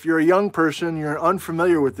blast, and if you're a young person, you're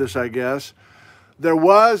unfamiliar with this, I guess. There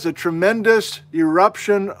was a tremendous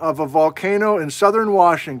eruption of a volcano in southern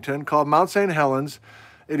Washington called Mount St. Helens.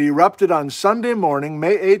 It erupted on Sunday morning,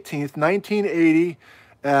 May 18th, 1980,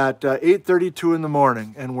 at 8:32 in the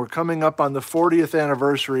morning, and we're coming up on the 40th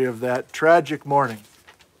anniversary of that tragic morning.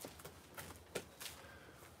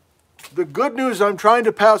 The good news I'm trying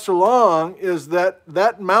to pass along is that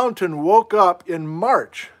that mountain woke up in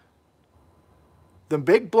March. The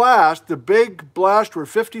big blast where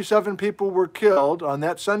 57 people were killed on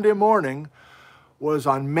that Sunday morning was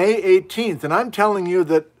on May 18th. And I'm telling you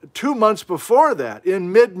that 2 months before that,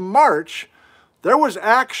 in mid-March, there was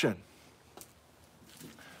action.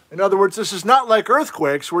 In other words, this is not like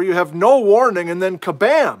earthquakes where you have no warning and then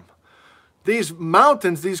kabam. These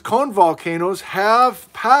mountains, these cone volcanoes,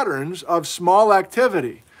 have patterns of small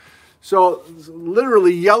activity. So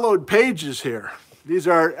literally yellowed pages here. These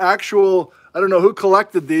are actual, I don't know who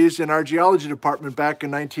collected these in our geology department back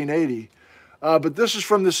in 1980. But this is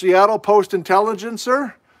from the Seattle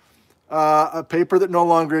Post-Intelligencer, a paper that no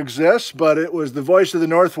longer exists, but it was the voice of the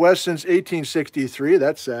Northwest since 1863.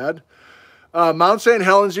 That's sad. Mount St.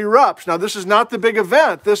 Helens erupts. Now, this is not the big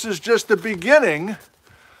event. This is just the beginning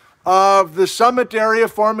of the summit area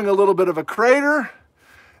forming a little bit of a crater,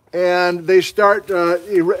 and they start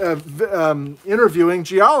interviewing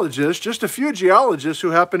geologists, just a few geologists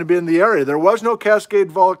who happen to be in the area. There was no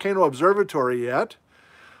Cascade Volcano Observatory yet.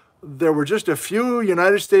 There were just a few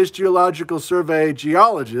United States Geological Survey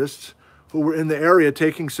geologists who were in the area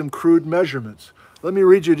taking some crude measurements. Let me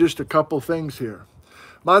read you just a couple things here.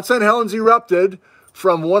 Mount St. Helens erupted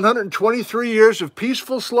from 123 years of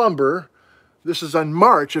peaceful slumber. This is on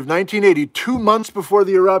March of 1980, 2 months before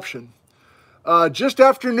the eruption. Just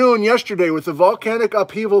after noon yesterday with a volcanic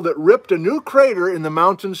upheaval that ripped a new crater in the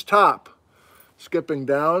mountain's top. Skipping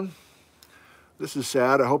down. This is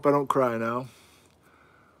sad. I hope I don't cry now.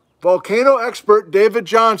 Volcano expert David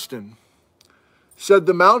Johnston said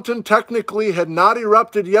the mountain technically had not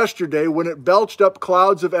erupted yesterday when it belched up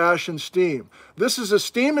clouds of ash and steam. This is a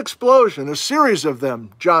steam explosion, a series of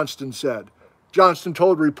them, Johnston said. Johnston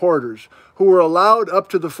told reporters, who were allowed up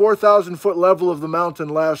to the 4,000-foot level of the mountain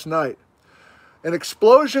last night. An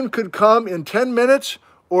explosion could come in 10 minutes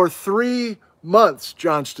or 3 months,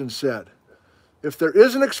 Johnston said. If there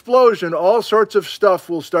is an explosion, all sorts of stuff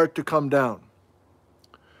will start to come down.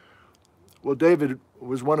 Well, David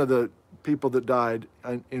was one of the people that died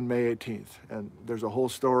in May 18th, and there's a whole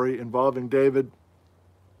story involving David.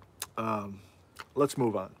 Let's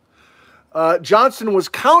move on. Johnston was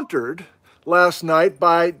countered last night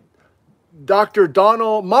by Dr.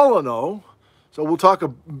 Donald Molyneux. So we'll talk,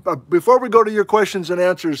 before we go to your questions and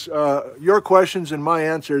answers, your questions and my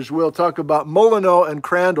answers, we'll talk about Molyneux and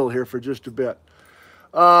Crandall here for just a bit.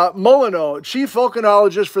 Molyneux, chief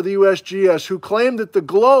volcanologist for the USGS, who claimed that the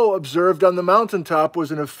glow observed on the mountaintop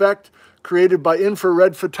was an effect created by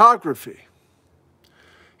infrared photography.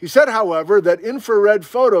 He said, however, that infrared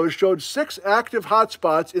photos showed 6 active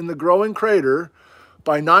hotspots in the growing crater.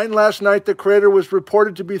 By 9 last night, the crater was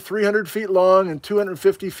reported to be 300 feet long and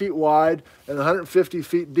 250 feet wide and 150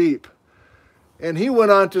 feet deep. And he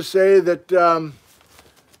went on to say that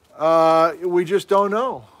we just don't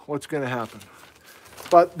know what's going to happen.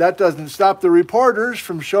 But that doesn't stop the reporters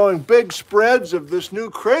from showing big spreads of this new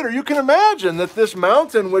crater. You can imagine that this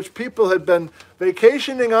mountain, which people had been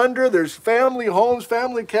vacationing under, there's family homes,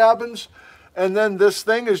 family cabins, and then this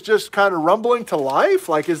thing is just kind of rumbling to life.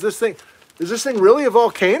 Like, is this thing really a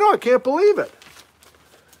volcano? I can't believe it.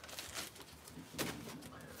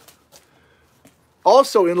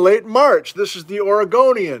 Also in late March, this is the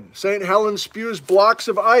Oregonian. St. Helens spews blocks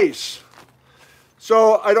of ice.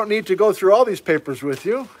 So I don't need to go through all these papers with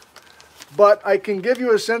you, but I can give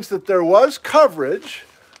you a sense that there was coverage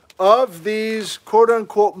of these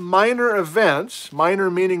quote-unquote minor events.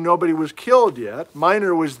 Minor meaning nobody was killed yet.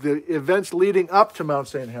 Minor was the events leading up to Mount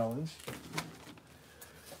St. Helens.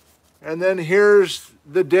 And then here's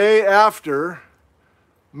the day after,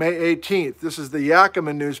 May 18th. This is the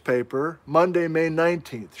Yakima newspaper, Monday, May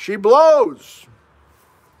 19th. She blows.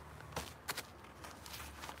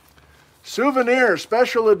 Souvenir,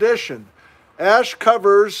 special edition. Ash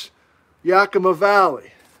covers Yakima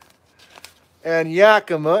Valley. And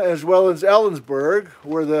Yakima, as well as Ellensburg,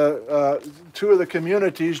 were the 2 of the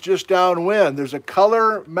communities just downwind. There's a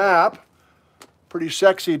color map, pretty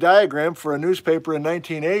sexy diagram for a newspaper in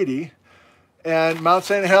 1980. And Mount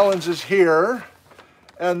St. Helens is here.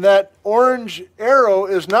 And that orange arrow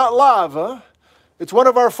is not lava. It's one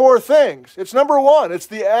of our 4 things. It's number 1. It's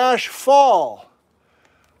the ash fall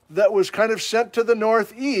that was kind of sent to the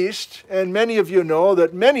northeast. And many of you know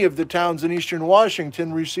that many of the towns in eastern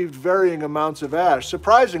Washington received varying amounts of ash.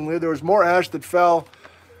 Surprisingly, there was more ash that fell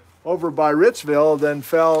over by Ritzville than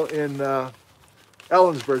fell in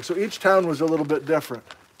Ellensburg. So each town was a little bit different.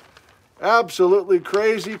 Absolutely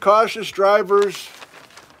crazy, cautious drivers,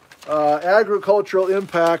 agricultural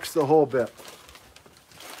impacts, the whole bit.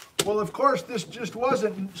 Well, of course, this just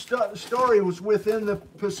wasn't, story was within the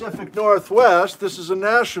Pacific Northwest. This is a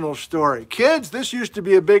national story. Kids, this used to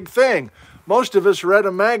be a big thing. Most of us read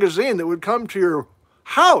a magazine that would come to your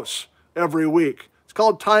house every week. It's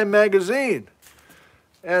called Time Magazine.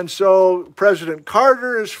 And so President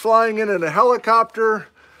Carter is flying in a helicopter.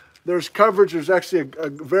 There's coverage. There's actually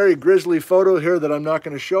a very grisly photo here that I'm not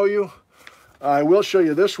going to show you. I will show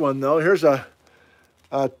you this one, though. Here's a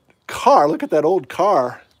car. Look at that old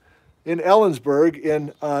car in Ellensburg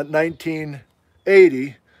in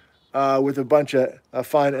 1980 with a bunch of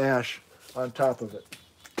fine ash on top of it.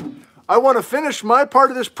 I want to finish my part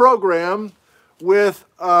of this program with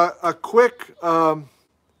a quick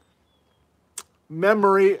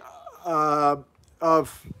memory of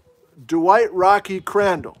Dwight Rocky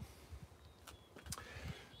Crandall.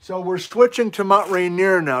 So we're switching to Mount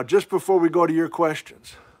Rainier now, just before we go to your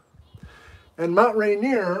questions. And Mount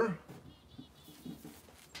Rainier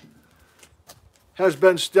has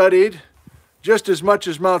been studied just as much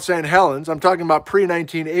as Mount St. Helens. I'm talking about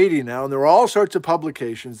pre-1980 now, and there were all sorts of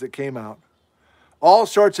publications that came out. All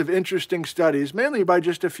sorts of interesting studies, mainly by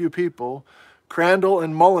just a few people. Crandall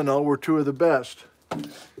and Molyneux were 2 of the best.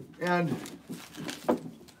 And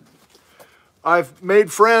I've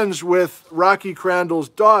made friends with Rocky Crandall's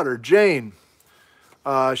daughter, Jane.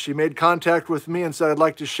 She made contact with me and said, I'd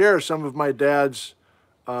like to share some of my dad's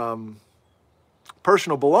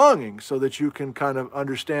personal belongings so that you can kind of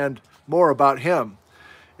understand more about him.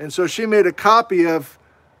 And so she made a copy of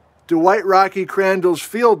Dwight Rocky Crandall's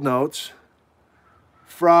field notes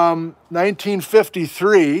from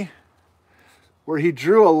 1953, where he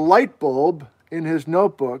drew a light bulb in his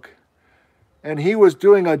notebook and he was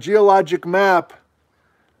doing a geologic map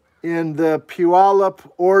in the Puyallup,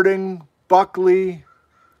 Ording, Buckley,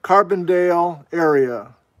 Carbondale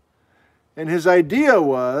area. And his idea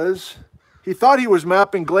was, he thought he was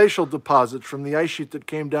mapping glacial deposits from the ice sheet that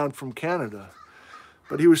came down from Canada.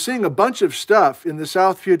 But he was seeing a bunch of stuff in the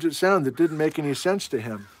South Puget Sound that didn't make any sense to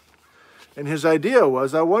him. And his idea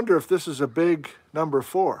was, I wonder if this is a big number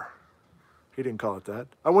 4. He didn't call it that.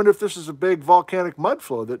 I wonder if this is a big volcanic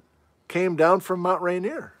mudflow that came down from Mount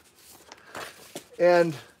Rainier.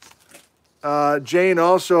 And Jane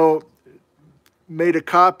also made a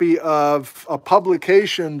copy of a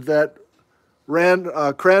publication that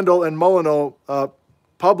Crandall and Molyneux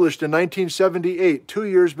published in 1978, 2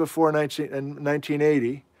 years before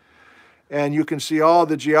 1980. And you can see all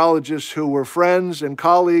the geologists who were friends and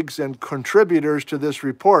colleagues and contributors to this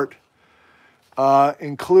report,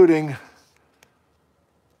 including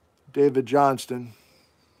David Johnston.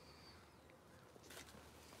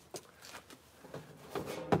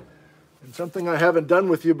 And something I haven't done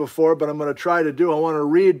with you before, but I'm going to try to do, I want to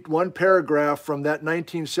read one paragraph from that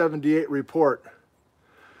 1978 report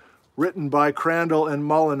written by Crandall and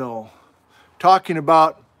Molyneux, talking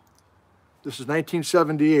about, this is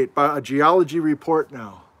 1978, by a geology report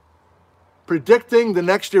now, predicting the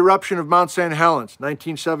next eruption of Mount St. Helens,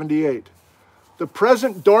 1978. The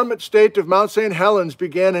present dormant state of Mount St. Helens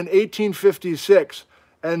began in 1856,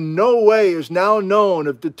 and no way is now known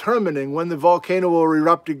of determining when the volcano will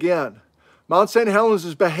erupt again. Mount St.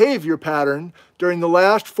 Helens' behavior pattern during the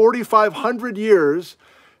last 4,500 years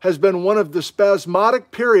has been one of the spasmodic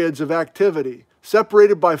periods of activity,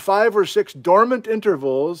 separated by 5 or 6 dormant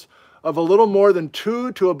intervals of a little more than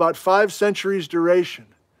 2 to about 5 centuries duration.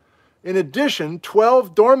 In addition,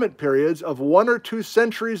 12 dormant periods of 1 or 2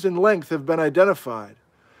 centuries in length have been identified,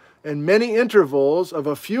 and many intervals of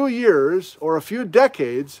a few years or a few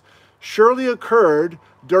decades surely occurred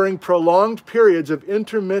during prolonged periods of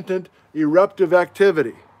intermittent eruptive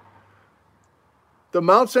activity. The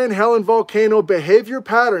Mount St. Helens volcano behavior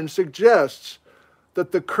pattern suggests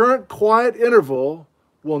that the current quiet interval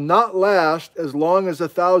will not last as long as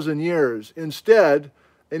 1,000 years. Instead,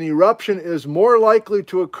 an eruption is more likely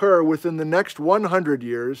to occur within the next 100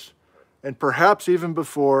 years, and perhaps even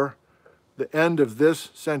before the end of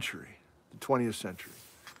this century, the 20th century.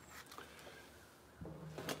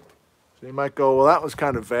 So you might go, well, that was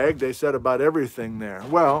kind of vague. They said about everything there.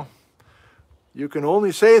 Well, you can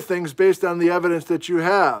only say things based on the evidence that you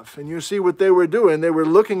have. And you see what they were doing. They were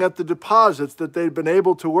looking at the deposits that they'd been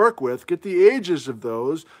able to work with, get the ages of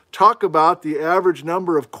those, talk about the average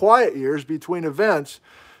number of quiet years between events,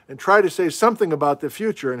 and try to say something about the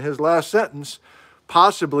future. In his last sentence,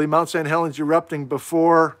 possibly Mount St. Helens erupting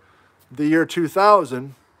before the year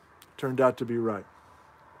 2000 turned out to be right.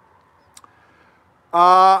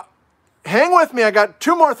 Hang with me. I got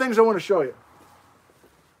 2 more things I want to show you.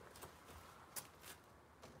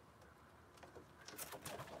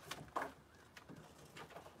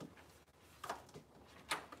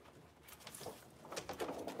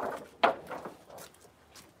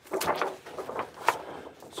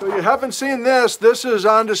 So you haven't seen this. This is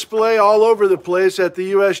on display all over the place at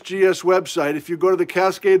the USGS website. If you go to the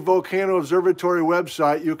Cascade Volcano Observatory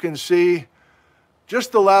website, you can see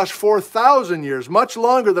just the last 4,000 years, much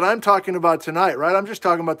longer than I'm talking about tonight, right? I'm just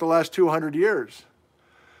talking about the last 200 years.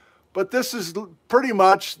 But this is pretty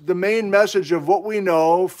much the main message of what we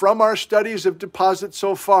know from our studies of deposits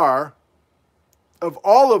so far, of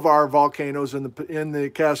all of our volcanoes in the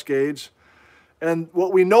Cascades, and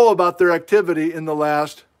what we know about their activity in the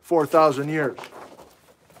last 4,000 years.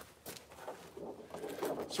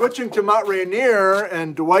 Switching to Mount Rainier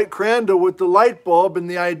and Dwight Crandall with the light bulb and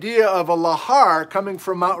the idea of a lahar coming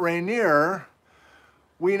from Mount Rainier,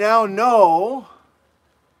 we now know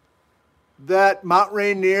that Mount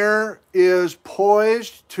Rainier is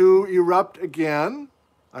poised to erupt again.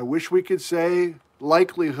 I wish we could say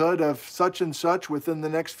likelihood of such and such within the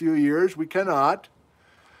next few years. We cannot.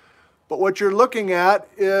 But what you're looking at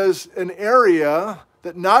is an area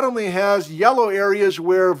that not only has yellow areas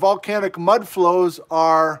where volcanic mud flows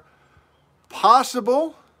are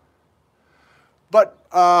possible, but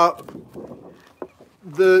the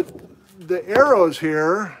arrows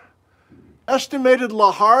here, estimated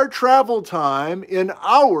lahar travel time in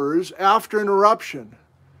hours after an eruption.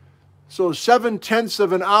 So 7/10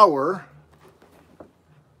 of an hour.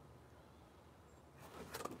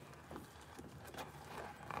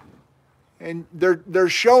 And they're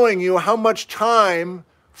showing you how much time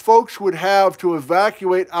folks would have to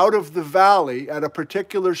evacuate out of the valley at a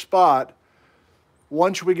particular spot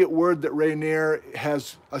once we get word that Rainier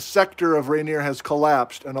a sector of Rainier has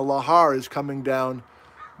collapsed and a lahar is coming down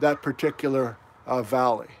that particular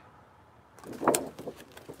valley.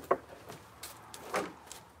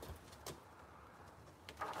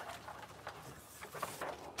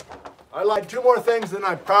 I lied 2 more things, then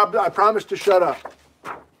I promised to shut up.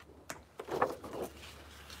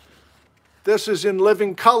 This is in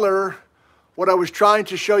living color what I was trying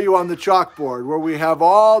to show you on the chalkboard, where we have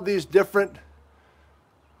all these different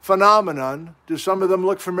phenomenon. Do some of them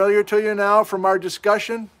look familiar to you now from our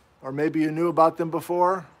discussion? Or maybe you knew about them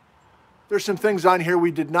before? There's some things on here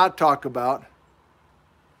we did not talk about,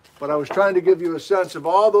 but I was trying to give you a sense of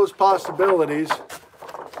all those possibilities.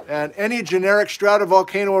 And any generic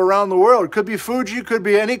stratovolcano around the world, could be Fuji, could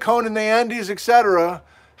be any cone in the Andes, etc.,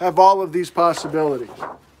 have all of these possibilities.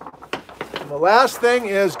 And the last thing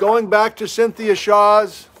is going back to Cynthia Shaw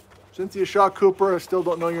Cooper. I still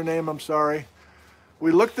don't know your name, I'm sorry.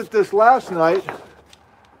 We looked at this last night,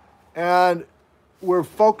 and we're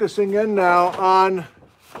focusing in now on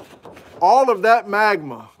all of that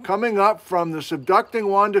magma coming up from the subducting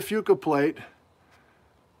Juan de Fuca plate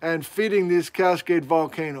and feeding these Cascade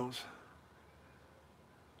volcanoes.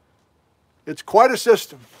 It's quite a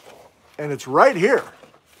system, and it's right here.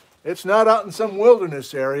 It's not out in some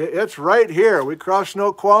wilderness area. It's right here. We cross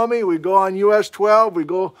Snoqualmie, we go on US 12,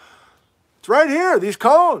 it's right here, these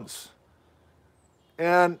cones.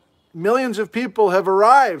 And millions of people have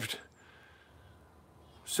arrived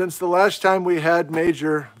since the last time we had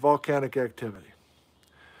major volcanic activity.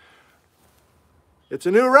 It's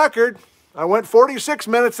a new record. I went 46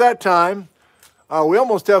 minutes that time. We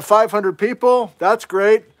almost have 500 people. That's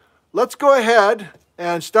great. Let's go ahead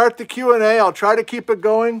and start the Q&A. I'll try to keep it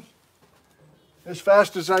going as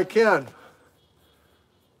fast as I can.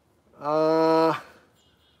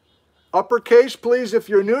 Uppercase, please, if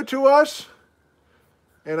you're new to us.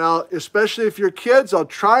 And especially if you're kids, I'll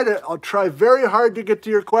try very hard to get to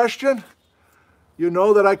your question. You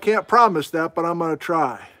know that I can't promise that, but I'm going to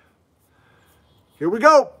try. Here we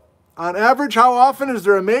go. On average, how often is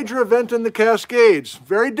there a major event in the Cascades?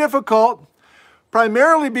 Very difficult,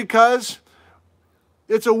 primarily because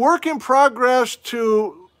it's a work in progress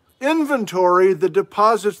to inventory the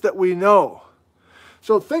deposits that we know.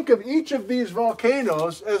 So think of each of these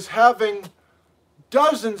volcanoes as having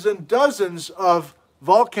dozens and dozens of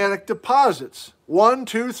volcanic deposits. 1,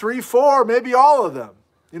 2, 3, 4, maybe all of them.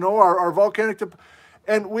 You know, our volcanic deposits.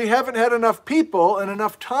 And we haven't had enough people and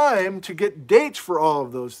enough time to get dates for all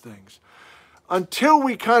of those things. Until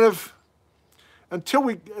we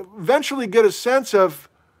eventually get a sense of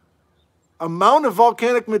amount of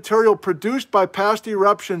volcanic material produced by past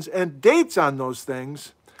eruptions and dates on those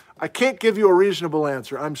things, I can't give you a reasonable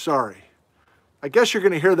answer. I'm sorry. I guess you're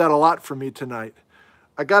going to hear that a lot from me tonight.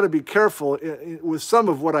 I got to be careful with some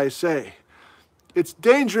of what I say. It's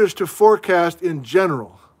dangerous to forecast in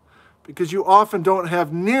general, because you often don't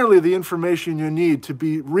have nearly the information you need to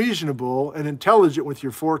be reasonable and intelligent with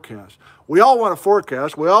your forecast. We all want to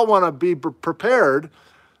forecast. We all want to be prepared,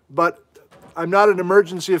 but I'm not an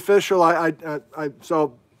emergency official,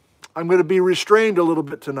 so I'm going to be restrained a little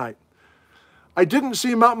bit tonight. I didn't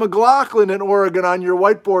see Mount McLaughlin in Oregon on your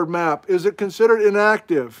whiteboard map. Is it considered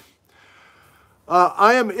inactive?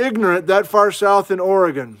 I am ignorant that far south in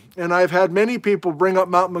Oregon, and I've had many people bring up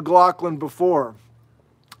Mount McLaughlin before.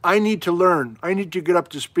 I need to learn. I need to get up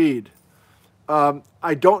to speed.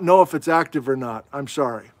 I don't know if it's active or not. I'm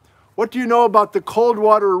sorry. What do you know about the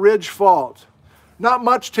Coldwater Ridge Fault? Not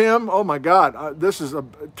much, Tim. Oh my God, this is a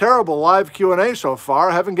terrible live Q&A so far.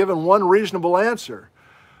 I haven't given one reasonable answer.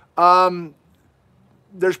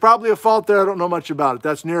 There's probably a fault there. I don't know much about it.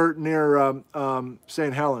 That's near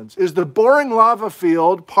St. Helens. Is the boring lava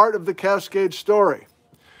field part of the Cascade story?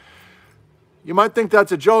 You might think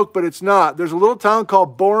that's a joke, but it's not. There's a little town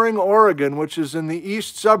called Boring, Oregon, which is in the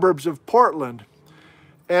east suburbs of Portland.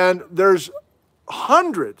 And there's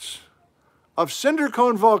hundreds of cinder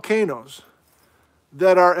cone volcanoes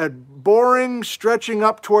that are at Boring, stretching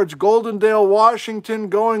up towards Goldendale, Washington,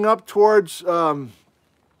 going up towards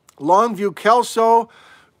Longview, Kelso,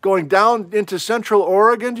 going down into central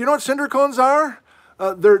Oregon. Do you know what cinder cones are?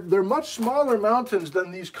 They're much smaller mountains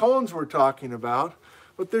than these cones we're talking about.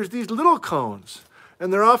 But there's these little cones,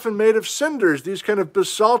 and they're often made of cinders, these kind of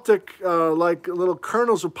basaltic, like little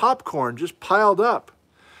kernels of popcorn just piled up.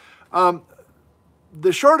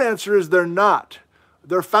 The short answer is they're not.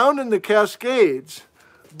 They're found in the Cascades,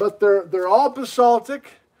 but they're all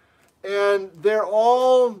basaltic, and they're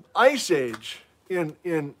all ice age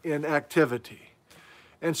in activity.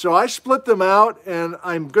 And so I split them out, and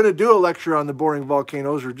I'm going to do a lecture on the Boring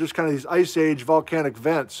volcanoes, or just kind of these ice age volcanic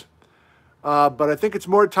vents. But I think it's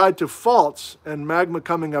more tied to faults and magma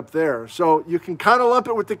coming up there. So you can kind of lump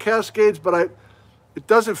it with the Cascades, but It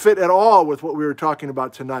doesn't fit at all with what we were talking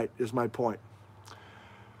about tonight, is my point.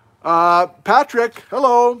 Patrick,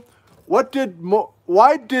 hello.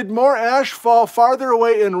 Why did more ash fall farther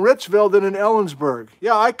away in Ritzville than in Ellensburg?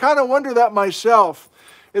 Yeah, I kind of wonder that myself.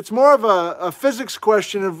 It's more of a physics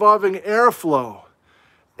question involving airflow.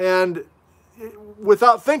 And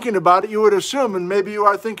without thinking about it, you would assume, and maybe you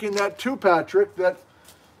are thinking that too, Patrick, that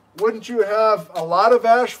wouldn't you have a lot of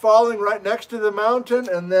ash falling right next to the mountain,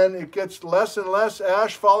 and then it gets less and less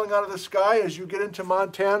ash falling out of the sky as you get into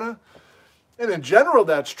Montana? And in general,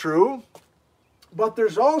 that's true. But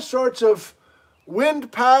there's all sorts of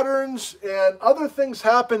wind patterns and other things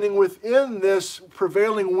happening within this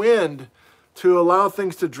prevailing wind to allow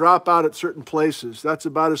things to drop out at certain places. That's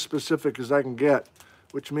about as specific as I can get,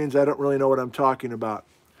 which means I don't really know what I'm talking about.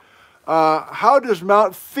 How does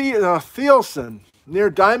Mount Thielsen, near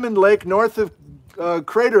Diamond Lake, north of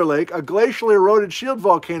Crater Lake, a glacially eroded shield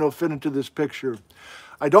volcano, fit into this picture?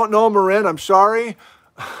 I don't know, Marin. I'm sorry.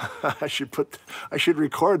 I should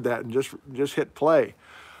record that and just hit play.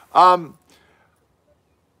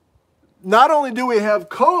 Not only do we have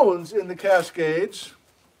cones in the Cascades,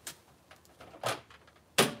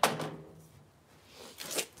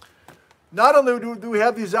 not only do we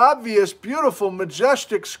have these obvious, beautiful,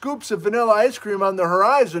 majestic scoops of vanilla ice cream on the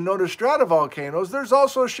horizon known as stratovolcanoes, there's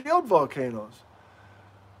also shield volcanoes.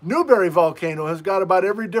 Newberry Volcano has got about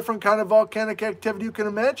every different kind of volcanic activity you can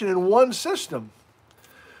imagine in one system.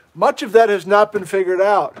 Much of that has not been figured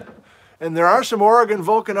out. And there are some Oregon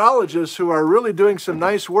volcanologists who are really doing some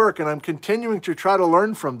nice work, and I'm continuing to try to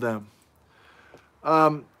learn from them.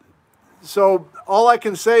 So all I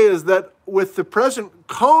can say is that with the present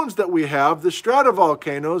cones that we have, the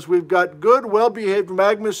stratovolcanoes, we've got good, well-behaved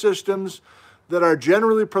magma systems that are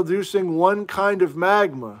generally producing one kind of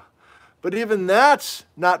magma. But even that's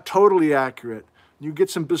not totally accurate. You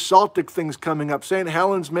get some basaltic things coming up. St.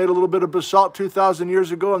 Helens made a little bit of basalt 2,000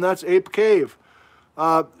 years ago, and that's Ape Cave.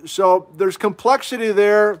 So there's complexity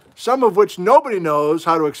there, some of which nobody knows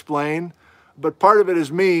how to explain, but part of it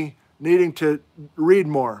is me needing to read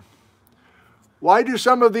more. Why do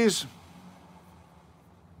some of these...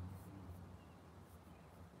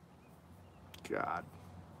 God.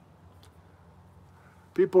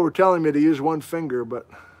 People were telling me to use one finger, but...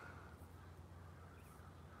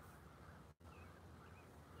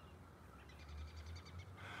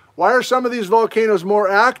 Why are some of these volcanoes more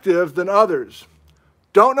active than others?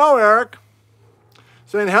 Don't know, Eric.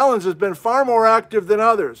 St. Helens has been far more active than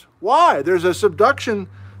others. Why? There's a subducting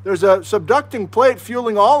plate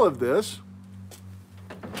fueling all of this.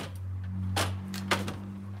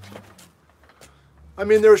 I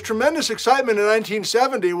mean, there was tremendous excitement in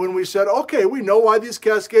 1970 when we said, okay, we know why these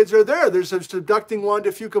Cascades are there. There's a subducting Juan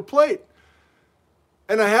de Fuca plate.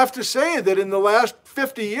 And I have to say that in the last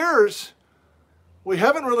 50 years, we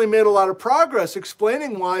haven't really made a lot of progress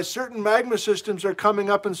explaining why certain magma systems are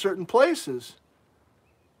coming up in certain places.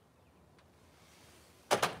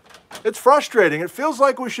 It's frustrating. It feels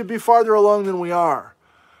like we should be farther along than we are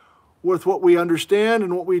with what we understand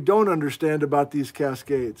and what we don't understand about these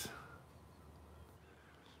Cascades.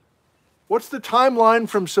 What's the timeline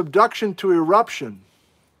from subduction to eruption?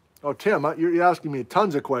 Oh, Tim, you're asking me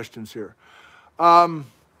tons of questions here. I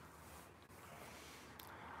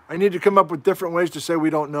need to come up with different ways to say we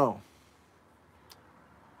don't know.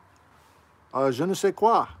 Je ne sais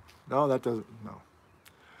quoi. No, that doesn't,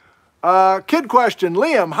 no. Kid question,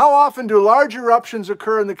 Liam, how often do large eruptions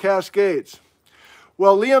occur in the Cascades?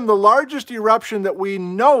 Well, Liam, the largest eruption that we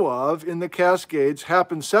know of in the Cascades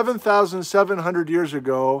happened 7,700 years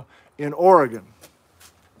ago in Oregon.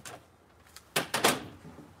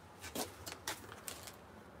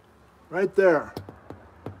 Right there.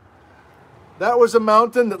 That was a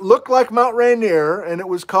mountain that looked like Mount Rainier, and it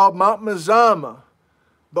was called Mount Mazama.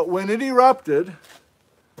 But when it erupted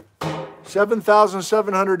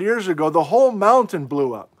 7,700 years ago, the whole mountain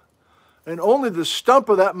blew up. And only the stump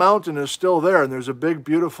of that mountain is still there, and there's a big,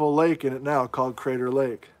 beautiful lake in it now called Crater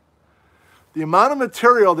Lake. The amount of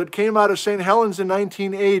material that came out of St. Helens in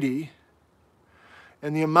 1980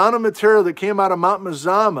 and the amount of material that came out of Mount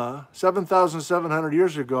Mazama 7,700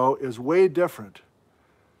 years ago is way different.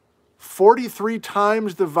 43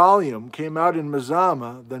 times the volume came out in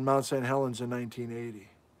Mazama than Mount St. Helens in 1980.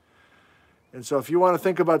 And so if you want to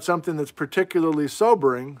think about something that's particularly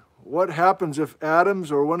sobering, what happens if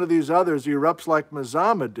Adams or one of these others erupts like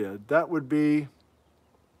Mazama did? That would be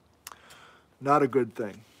not a good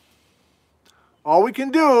thing. All we can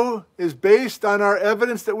do is, based on our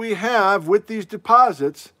evidence that we have with these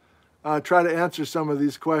deposits, try to answer some of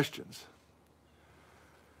these questions.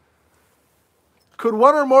 Could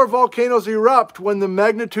one or more volcanoes erupt when the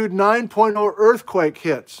magnitude 9.0 earthquake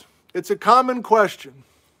hits? It's a common question.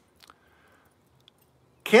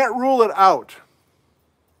 Can't rule it out,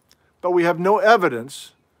 but we have no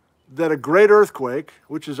evidence that a great earthquake,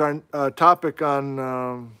 which is our topic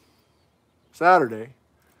on Saturday,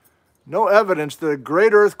 no evidence that a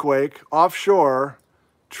great earthquake offshore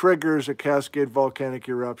triggers a cascade volcanic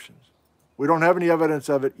eruption. We don't have any evidence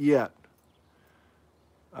of it yet.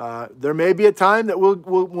 There may be a time that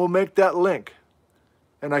we'll make that link,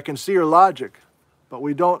 and I can see your logic, but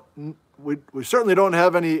we certainly don't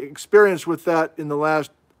have any experience with that in the last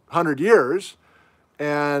 100 years,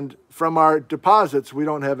 and from our deposits, we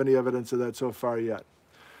don't have any evidence of that so far yet.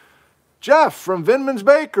 Jeff from Vinman's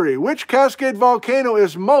Bakery, which Cascade volcano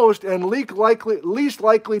is most and least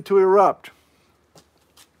likely to erupt?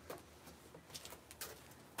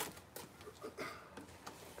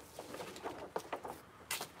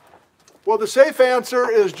 Well, the safe answer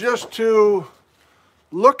is just to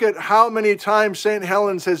look at how many times St.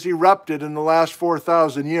 Helens has erupted in the last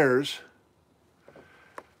 4,000 years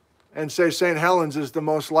and say St. Helens is the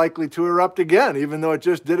most likely to erupt again, even though it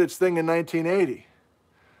just did its thing in 1980.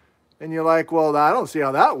 And you're like, well, I don't see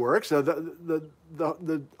how that works.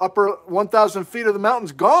 The upper 1,000 feet of the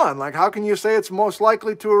mountain's gone. Like, how can you say it's most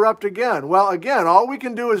likely to erupt again? Well, again, all we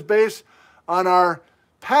can do is base on our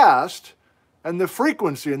past and the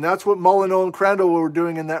frequency, and that's what Molyneux and Crandall were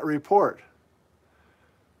doing in that report.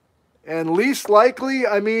 And least likely,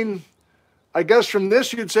 I mean, I guess from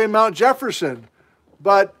this you'd say Mount Jefferson.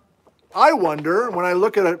 But I wonder, when I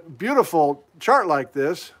look at a beautiful chart like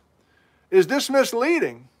this, is this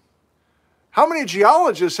misleading? How many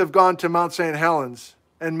geologists have gone to Mount St. Helens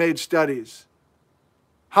and made studies?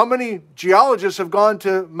 How many geologists have gone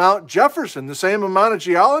to Mount Jefferson? The same amount of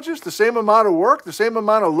geologists, the same amount of work, the same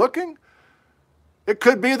amount of looking? It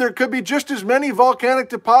could be, there could be just as many volcanic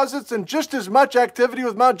deposits and just as much activity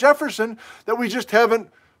with Mount Jefferson that we just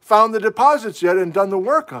haven't found the deposits yet and done the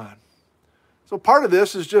work on. So part of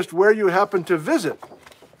this is just where you happen to visit.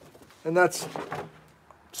 And that's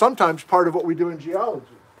sometimes part of what we do in geology.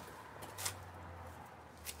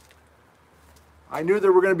 I knew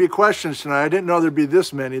there were going to be questions tonight. I didn't know there'd be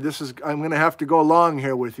this many. I'm going to have to go along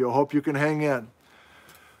here with you. I hope you can hang in.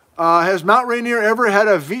 Has Mount Rainier ever had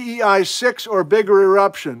a VEI 6 or bigger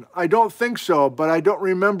eruption? I don't think so, but I don't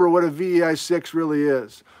remember what a VEI 6 really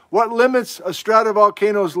is. What limits a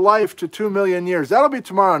stratovolcano's life to 2 million years? That'll be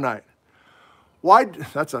tomorrow night. Why?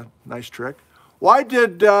 That's a nice trick. Why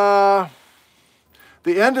did the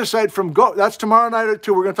andesite from Goat, that's tomorrow night at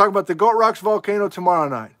 2. We're going to talk about the Goat Rocks volcano tomorrow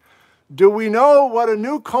night. Do we know what a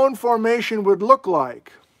new cone formation would look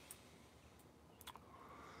like?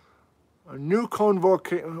 A new cone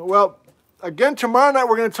volcano. Well, again, tomorrow night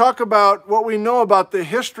we're going to talk about what we know about the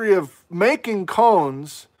history of making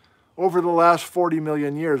cones over the last 40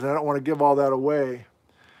 million years. And I don't want to give all that away.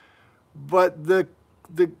 But the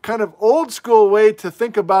kind of old school way to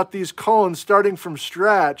think about these cones starting from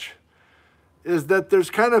scratch is that there's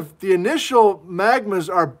kind of the initial magmas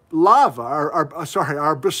are lava,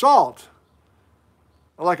 are basalt,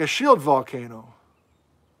 like a shield volcano.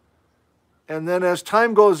 And then as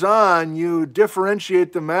time goes on, you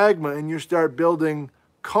differentiate the magma and you start building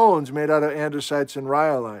cones made out of andesites and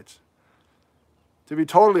rhyolites. To be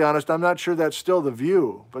totally honest, I'm not sure that's still the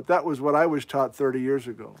view, but that was what I was taught 30 years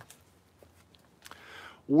ago.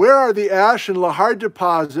 Where are the ash and lahar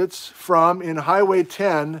deposits from in Highway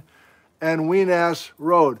 10 and Weenass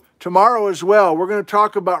Road? Tomorrow as well, we're going to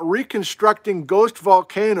talk about reconstructing ghost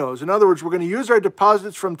volcanoes. In other words, we're going to use our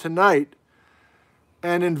deposits from tonight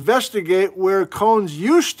and investigate where cones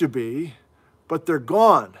used to be, but they're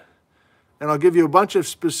gone. And I'll give you a bunch of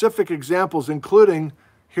specific examples, including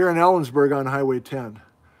here in Ellensburg on Highway 10.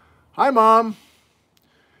 Hi, Mom.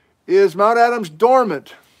 Is Mount Adams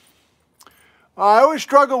dormant? I always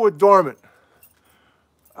struggle with dormant.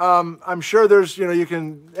 I'm sure there's, you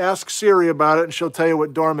can ask Siri about it and she'll tell you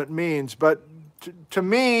what dormant means. But to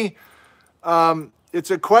me, it's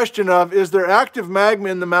a question of, is there active magma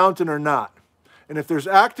in the mountain or not? And if there's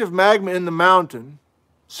active magma in the mountain,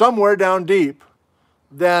 somewhere down deep,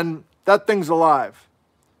 then that thing's alive.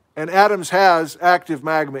 And Adams has active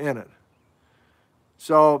magma in it.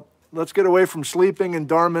 So let's get away from sleeping and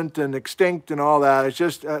dormant and extinct and all that. It's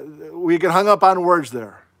just, we get hung up on words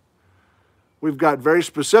there. We've got very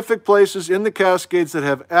specific places in the Cascades that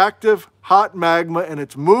have active hot magma and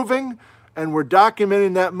it's moving, and we're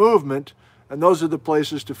documenting that movement, and those are the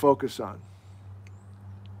places to focus on.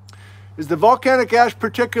 Is the volcanic ash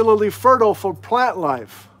particularly fertile for plant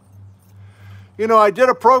life? I did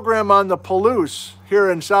a program on the Palouse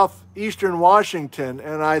here in southeastern Washington,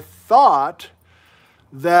 and I thought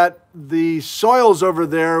that the soils over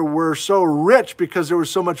there were so rich because there was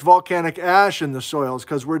so much volcanic ash in the soils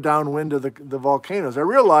because we're downwind of the volcanoes. I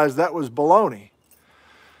realized that was baloney.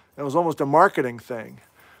 It was almost a marketing thing.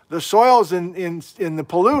 The soils in the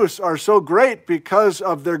Palouse are so great because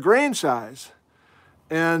of their grain size,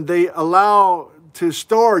 and they allow to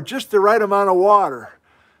store just the right amount of water.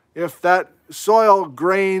 If that soil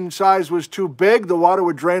grain size was too big, the water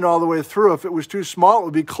would drain all the way through. If it was too small, it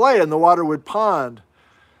would be clay and the water would pond.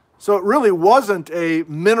 So it really wasn't a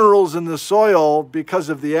minerals in the soil because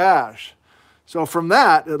of the ash. So from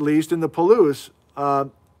that, at least in the Palouse,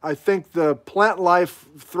 I think the plant life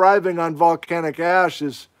thriving on volcanic ash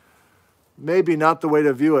is maybe not the way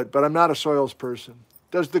to view it, but I'm not a soils person.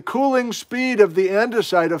 Does the cooling speed of the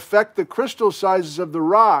andesite affect the crystal sizes of the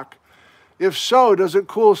rock? If so, does it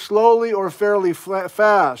cool slowly or fairly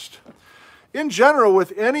fast? In general,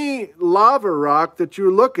 with any lava rock that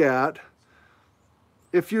you look at,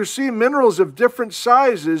 if you see minerals of different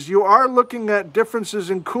sizes, you are looking at differences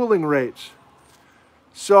in cooling rates.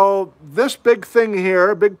 So this big thing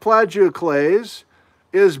here, big plagioclase,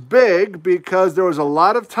 is big because there was a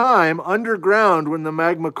lot of time underground when the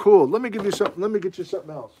magma cooled. Let me give you something. Let me get you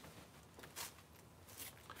something else.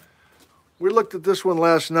 We looked at this one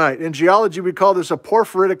last night. In geology, we call this a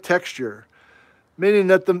porphyritic texture, meaning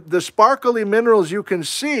that the sparkly minerals you can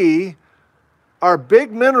see are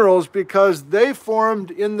big minerals because they formed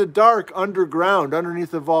in the dark underground,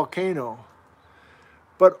 underneath a volcano.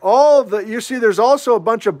 But you see there's also a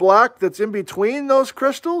bunch of black that's in between those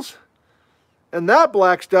crystals. And that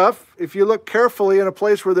black stuff, if you look carefully in a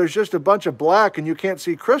place where there's just a bunch of black and you can't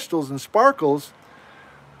see crystals and sparkles,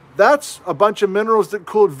 that's a bunch of minerals that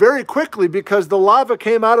cooled very quickly because the lava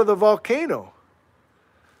came out of the volcano.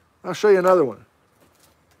 I'll show you another one.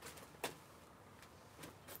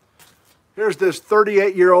 Here's this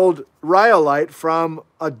 38-year-old rhyolite from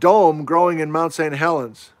a dome growing in Mount St.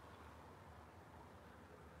 Helens.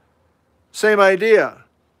 Same idea.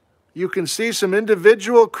 You can see some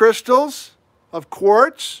individual crystals of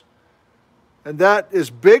quartz, and that is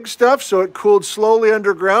big stuff, so it cooled slowly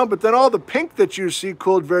underground, but then all the pink that you see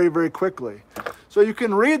cooled very, very quickly. So you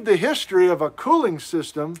can read the history of a cooling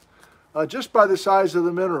system just by the size of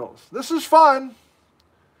the minerals. This is fun.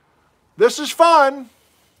 This is fun.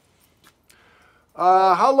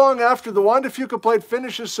 How long after the Juan de Fuca plate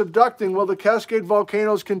finishes subducting will the Cascade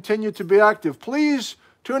volcanoes continue to be active? Please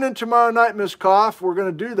tune in tomorrow night, Miss Koff. We're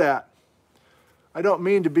going to do that. I don't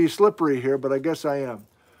mean to be slippery here, but I guess I am.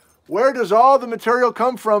 Where does all the material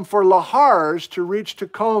come from for lahars to reach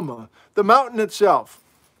Tacoma? The mountain itself.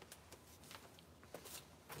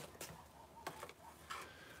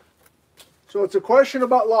 So it's a question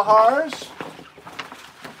about lahars.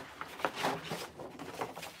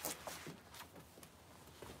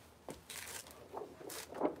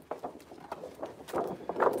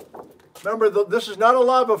 Remember, this is not a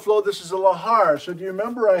lava flow, this is a lahar. So do you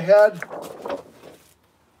remember I had...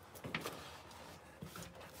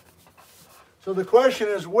 So the question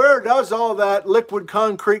is, where does all that liquid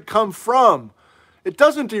concrete come from? It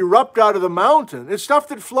doesn't erupt out of the mountain. It's stuff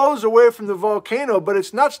that flows away from the volcano, but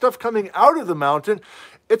it's not stuff coming out of the mountain.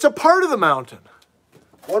 It's a part of the mountain.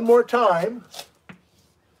 One more time.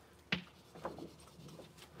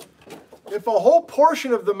 If a whole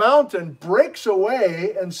portion of the mountain breaks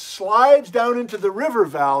away and slides down into the river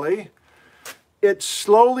valley, it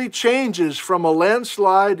slowly changes from a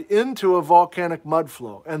landslide into a volcanic mud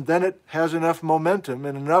flow. And then it has enough momentum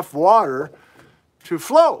and enough water to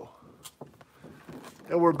flow.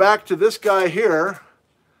 And we're back to this guy here,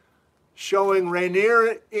 showing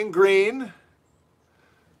Rainier in green.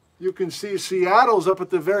 You can see Seattle's up at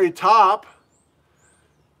the very top.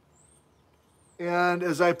 And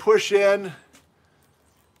as I push in,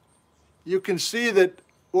 you can see that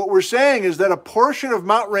what we're saying is that a portion of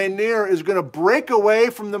Mount Rainier is going to break away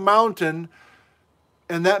from the mountain,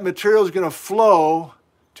 and that material is going to flow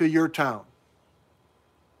to your town.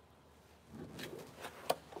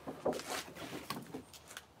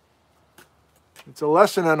 It's a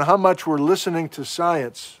lesson on how much we're listening to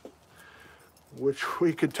science, which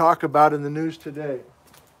we could talk about in the news today.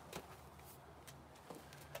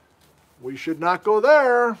 We should not go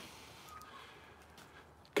there.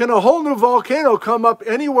 Can a whole new volcano come up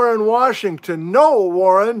anywhere in Washington? No,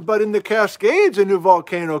 Warren, but in the Cascades, a new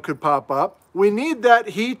volcano could pop up. We need that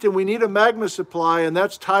heat and we need a magma supply, and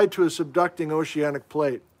that's tied to a subducting oceanic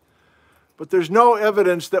plate. But there's no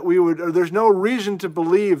evidence that there's no reason to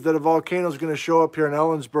believe that a volcano is going to show up here in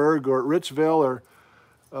Ellensburg or at Ritzville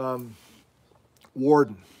or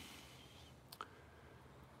Warden.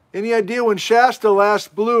 Any idea when Shasta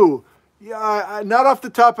last blew? Yeah, not off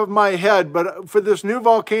the top of my head, but for this new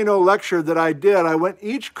volcano lecture that I did, I went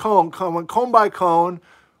each cone, went cone by cone,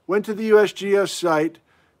 went to the USGS site,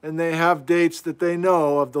 and they have dates that they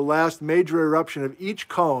know of the last major eruption of each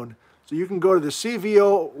cone. So you can go to the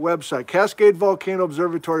CVO website, Cascade Volcano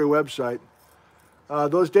Observatory website.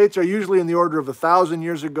 Those dates are usually in the order of 1,000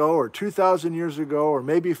 years ago, or 2,000 years ago, or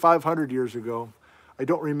maybe 500 years ago. I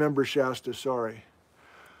don't remember Shasta, sorry.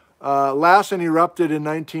 Lassen erupted in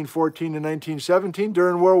 1914 and 1917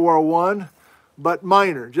 during World War I, but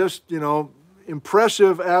minor, just, you know,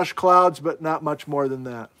 impressive ash clouds, but not much more than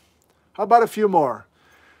that. How about a few more?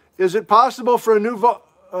 Is it possible for a new,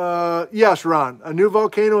 yes, Ron, a new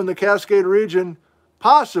volcano in the Cascade region?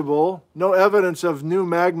 Possible. No evidence of new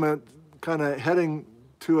magma kind of heading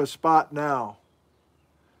to a spot now.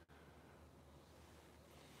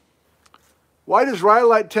 Why does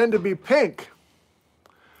rhyolite tend to be pink?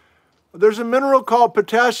 There's a mineral called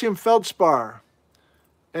potassium feldspar,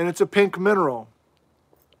 and it's a pink mineral.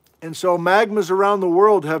 And so magmas around the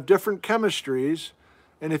world have different chemistries,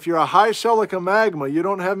 and if you're a high silica magma, you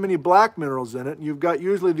don't have many black minerals in it. You've got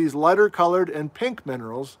usually these lighter colored and pink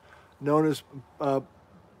minerals known as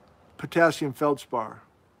potassium feldspar.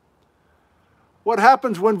 What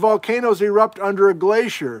happens when volcanoes erupt under a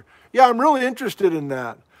glacier? Yeah, I'm really interested in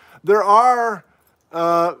that. There are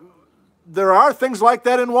things like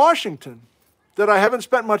that in Washington that I haven't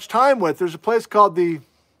spent much time with. There's a place called the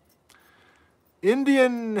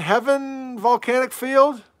Indian Heaven Volcanic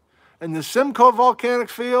Field and the Simcoe Volcanic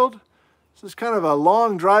Field. This is kind of a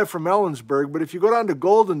long drive from Ellensburg, but if you go down to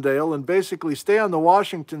Goldendale and basically stay on the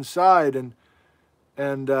Washington side and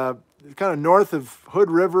kind of north of Hood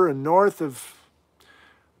River and north of,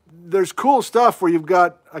 there's cool stuff where you've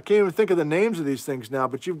got, I can't even think of the names of these things now,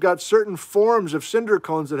 but you've got certain forms of cinder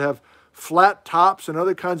cones that have flat tops and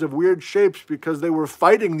other kinds of weird shapes because they were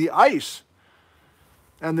fighting the ice.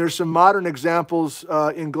 And there's some modern examples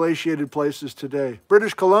in glaciated places today.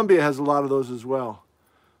 British Columbia has a lot of those as well.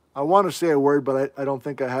 I want to say a word, but I don't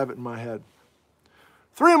think I have it in my head.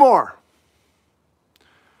 3 more.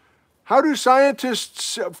 How do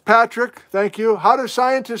scientists, Patrick, thank you. How do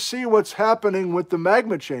scientists see what's happening with the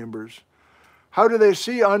magma chambers? How do they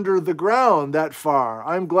see under the ground that far?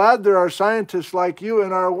 I'm glad there are scientists like you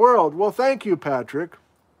in our world. Well, thank you, Patrick.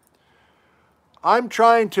 I'm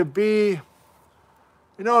trying to be,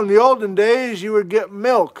 you know, in the olden days, you would get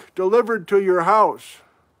milk delivered to your house.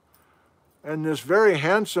 And this very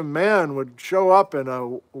handsome man would show up in a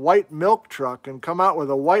white milk truck and come out with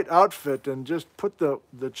a white outfit and just put the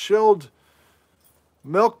chilled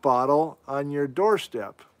milk bottle on your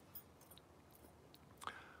doorstep.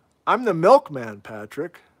 I'm the milkman,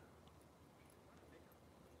 Patrick.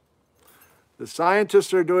 The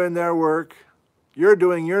scientists are doing their work. You're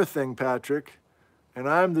doing your thing, Patrick. And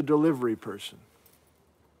I'm the delivery person.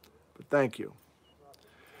 But thank you.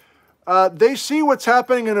 They see what's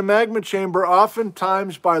happening in a magma chamber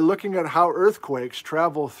oftentimes by looking at how earthquakes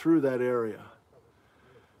travel through that area.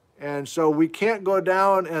 And so we can't go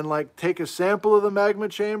down and like take a sample of the magma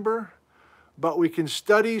chamber, but we can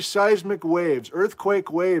study seismic waves,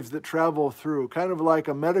 earthquake waves that travel through, kind of like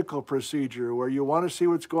a medical procedure where you want to see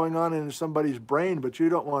what's going on in somebody's brain, but you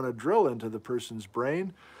don't want to drill into the person's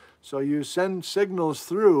brain. So you send signals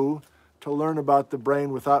through to learn about the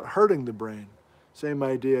brain without hurting the brain. Same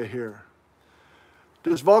idea here.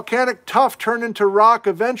 Does volcanic tuff turn into rock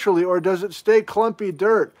eventually, or does it stay clumpy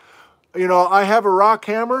dirt? You know, I have a rock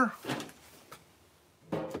hammer.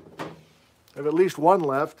 I have at least one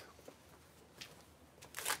left.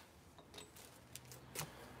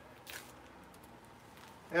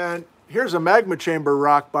 And here's a magma chamber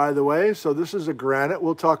rock, by the way. So this is a granite.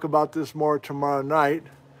 We'll talk about this more tomorrow night.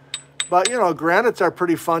 But, you know, granites are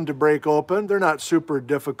pretty fun to break open. They're not super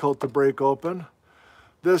difficult to break open.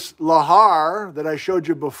 This lahar that I showed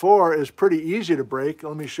you before is pretty easy to break.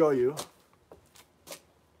 Let me show you.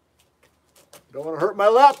 Don't want to hurt my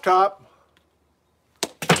laptop.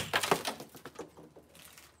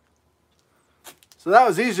 So that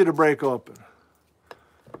was easy to break open.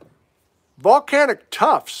 Volcanic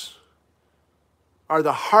tuffs are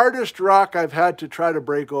the hardest rock I've had to try to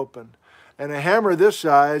break open. And a hammer this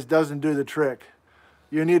size doesn't do the trick.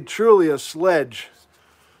 You need truly a sledge.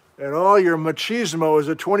 And all your machismo as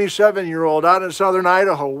a 27-year-old out in southern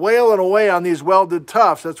Idaho, wailing away on these welded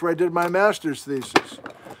tuffs. That's where I did my master's thesis.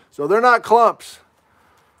 So they're not clumps.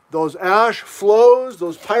 Those ash flows,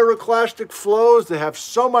 those pyroclastic flows, they have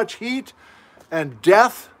so much heat and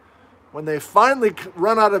death. When they finally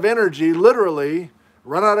run out of energy, literally,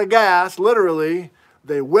 run out of gas, literally,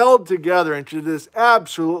 they weld together into this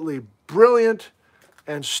absolutely brilliant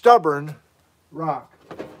and stubborn rock.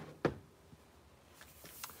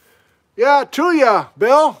 Yeah, Tuya,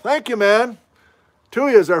 Bill. Thank you, man.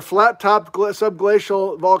 Tuyas are flat-topped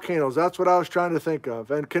subglacial volcanoes. That's what I was trying to think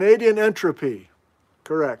of. And Canadian entropy.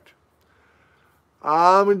 Correct.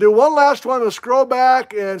 I'm going to do one last one. We'll scroll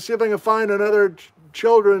back and see if I can find another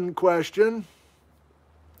children question.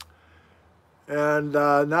 And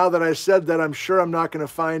now that I said that, I'm sure I'm not going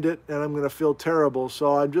to find it, and I'm going to feel terrible.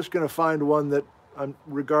 So I'm just going to find one that,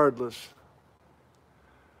 regardless.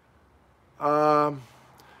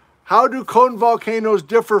 How do cone volcanoes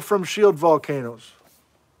differ from shield volcanoes?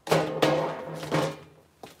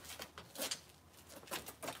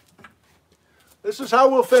 This is how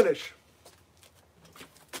we'll finish.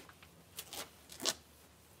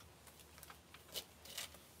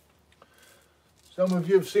 Some of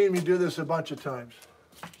you have seen me do this a bunch of times.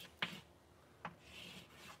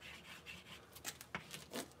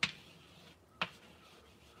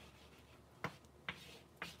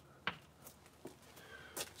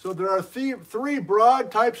 So there are three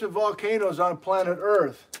broad types of volcanoes on planet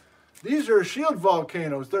Earth. These are shield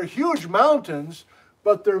volcanoes. They're huge mountains,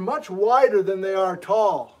 but they're much wider than they are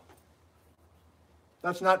tall.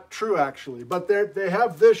 That's not true, actually, but they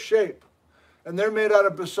have this shape, and they're made out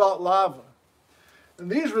of basalt lava. And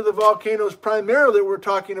these were the volcanoes primarily we're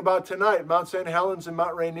talking about tonight, Mount St. Helens and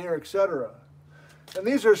Mount Rainier, etc. And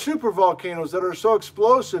these are supervolcanoes that are so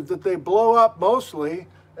explosive that they blow up mostly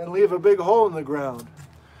and leave a big hole in the ground.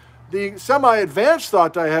 The semi-advanced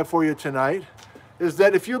thought I have for you tonight is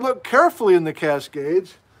that if you look carefully in the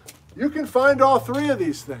Cascades, you can find all three of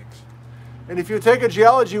these things. And if you take a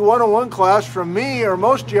Geology 101 class from me or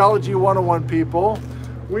most Geology 101 people,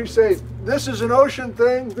 we say, this is an ocean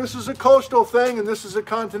thing, this is a coastal thing, and this is a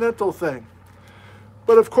continental thing.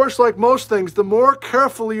 But of course, like most things, the more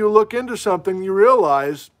carefully you look into something, you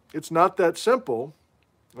realize it's not that simple.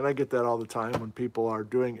 And I get that all the time when people are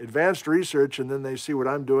doing advanced research and then they see what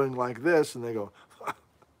I'm doing like this and they go,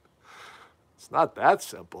 it's not that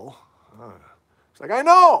simple. It's like, I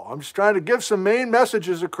know, I'm just trying to give some main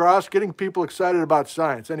messages across, getting people excited about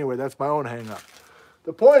science. Anyway, that's my own hang-up.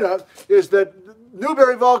 The point of is that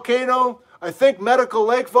Newberry Volcano, I think Medical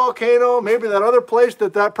Lake Volcano, maybe that other place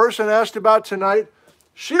that person asked about tonight,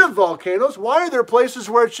 shield volcanoes, why are there places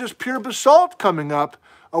where it's just pure basalt coming up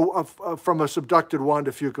from a subducted Juan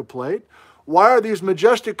de Fuca plate? Why are these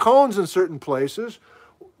majestic cones in certain places?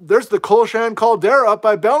 There's the Colshan caldera up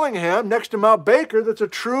by Bellingham next to Mount Baker that's a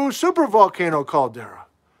true supervolcano caldera.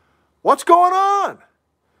 What's going on?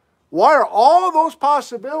 Why are all those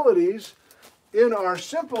possibilities in our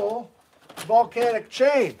simple volcanic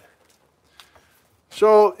chain?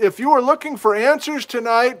 So if you were looking for answers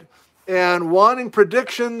tonight and wanting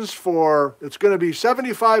predictions for it's going to be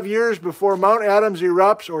 75 years before Mount Adams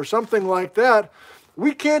erupts or something like that,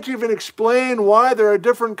 we can't even explain why there are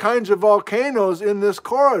different kinds of volcanoes in this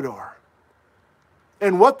corridor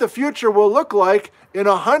and what the future will look like in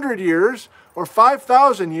 100 years or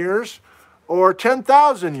 5,000 years or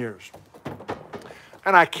 10,000 years.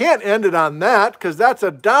 And I can't end it on that because that's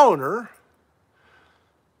a downer.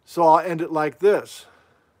 So I'll end it like this.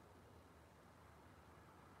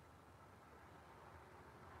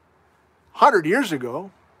 A 100 years ago,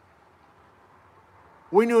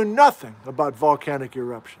 we knew nothing about volcanic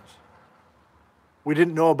eruptions. We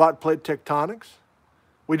didn't know about plate tectonics.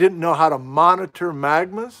 We didn't know how to monitor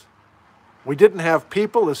magmas. We didn't have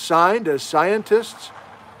people assigned as scientists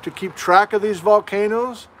to keep track of these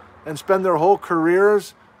volcanoes and spend their whole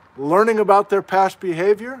careers learning about their past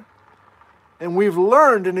behavior. And we've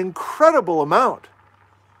learned an incredible amount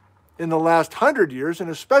in the last 100 years, and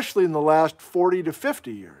especially in the last 40 to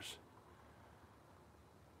 50 years.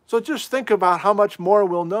 So just think about how much more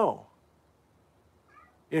we'll know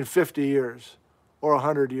in 50 years or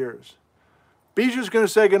 100 years. Bijou's going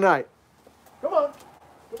to say goodnight. Come on,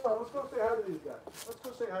 let's go say hi to these guys. Let's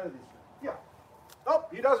go say hi to these guys. Yeah. Oh,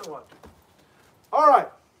 he doesn't want to. All right.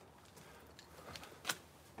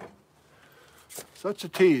 Such a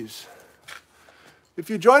tease. If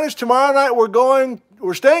you join us tomorrow night,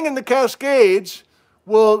 we're staying in the Cascades.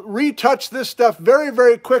 We'll retouch this stuff very,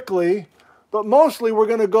 very quickly. But mostly we're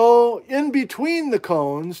going to go in between the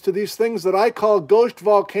cones to these things that I call ghost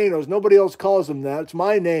volcanoes. Nobody else calls them that. It's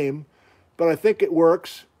my name, but I think it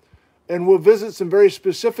works. And we'll visit some very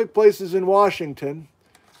specific places in Washington.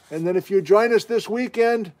 And then if you join us this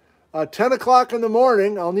weekend, 10 o'clock in the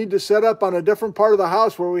morning, I'll need to set up on a different part of the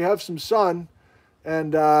house where we have some sun.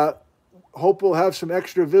 And hope we'll have some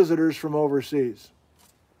extra visitors from overseas.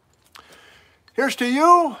 Here's to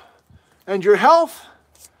you and your health.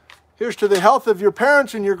 Here's to the health of your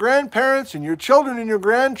parents and your grandparents and your children and your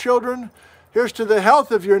grandchildren. Here's to the health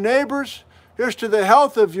of your neighbors. Here's to the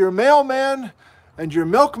health of your mailman and your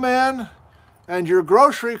milkman and your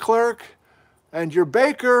grocery clerk and your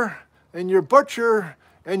baker and your butcher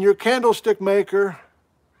and your candlestick maker,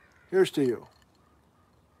 here's to you.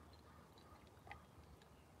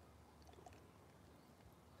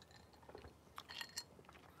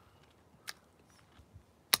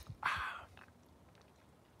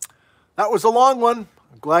 That was a long one.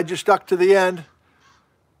 I'm glad you stuck to the end.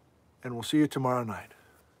 And we'll see you tomorrow night.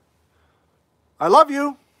 I love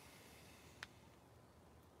you.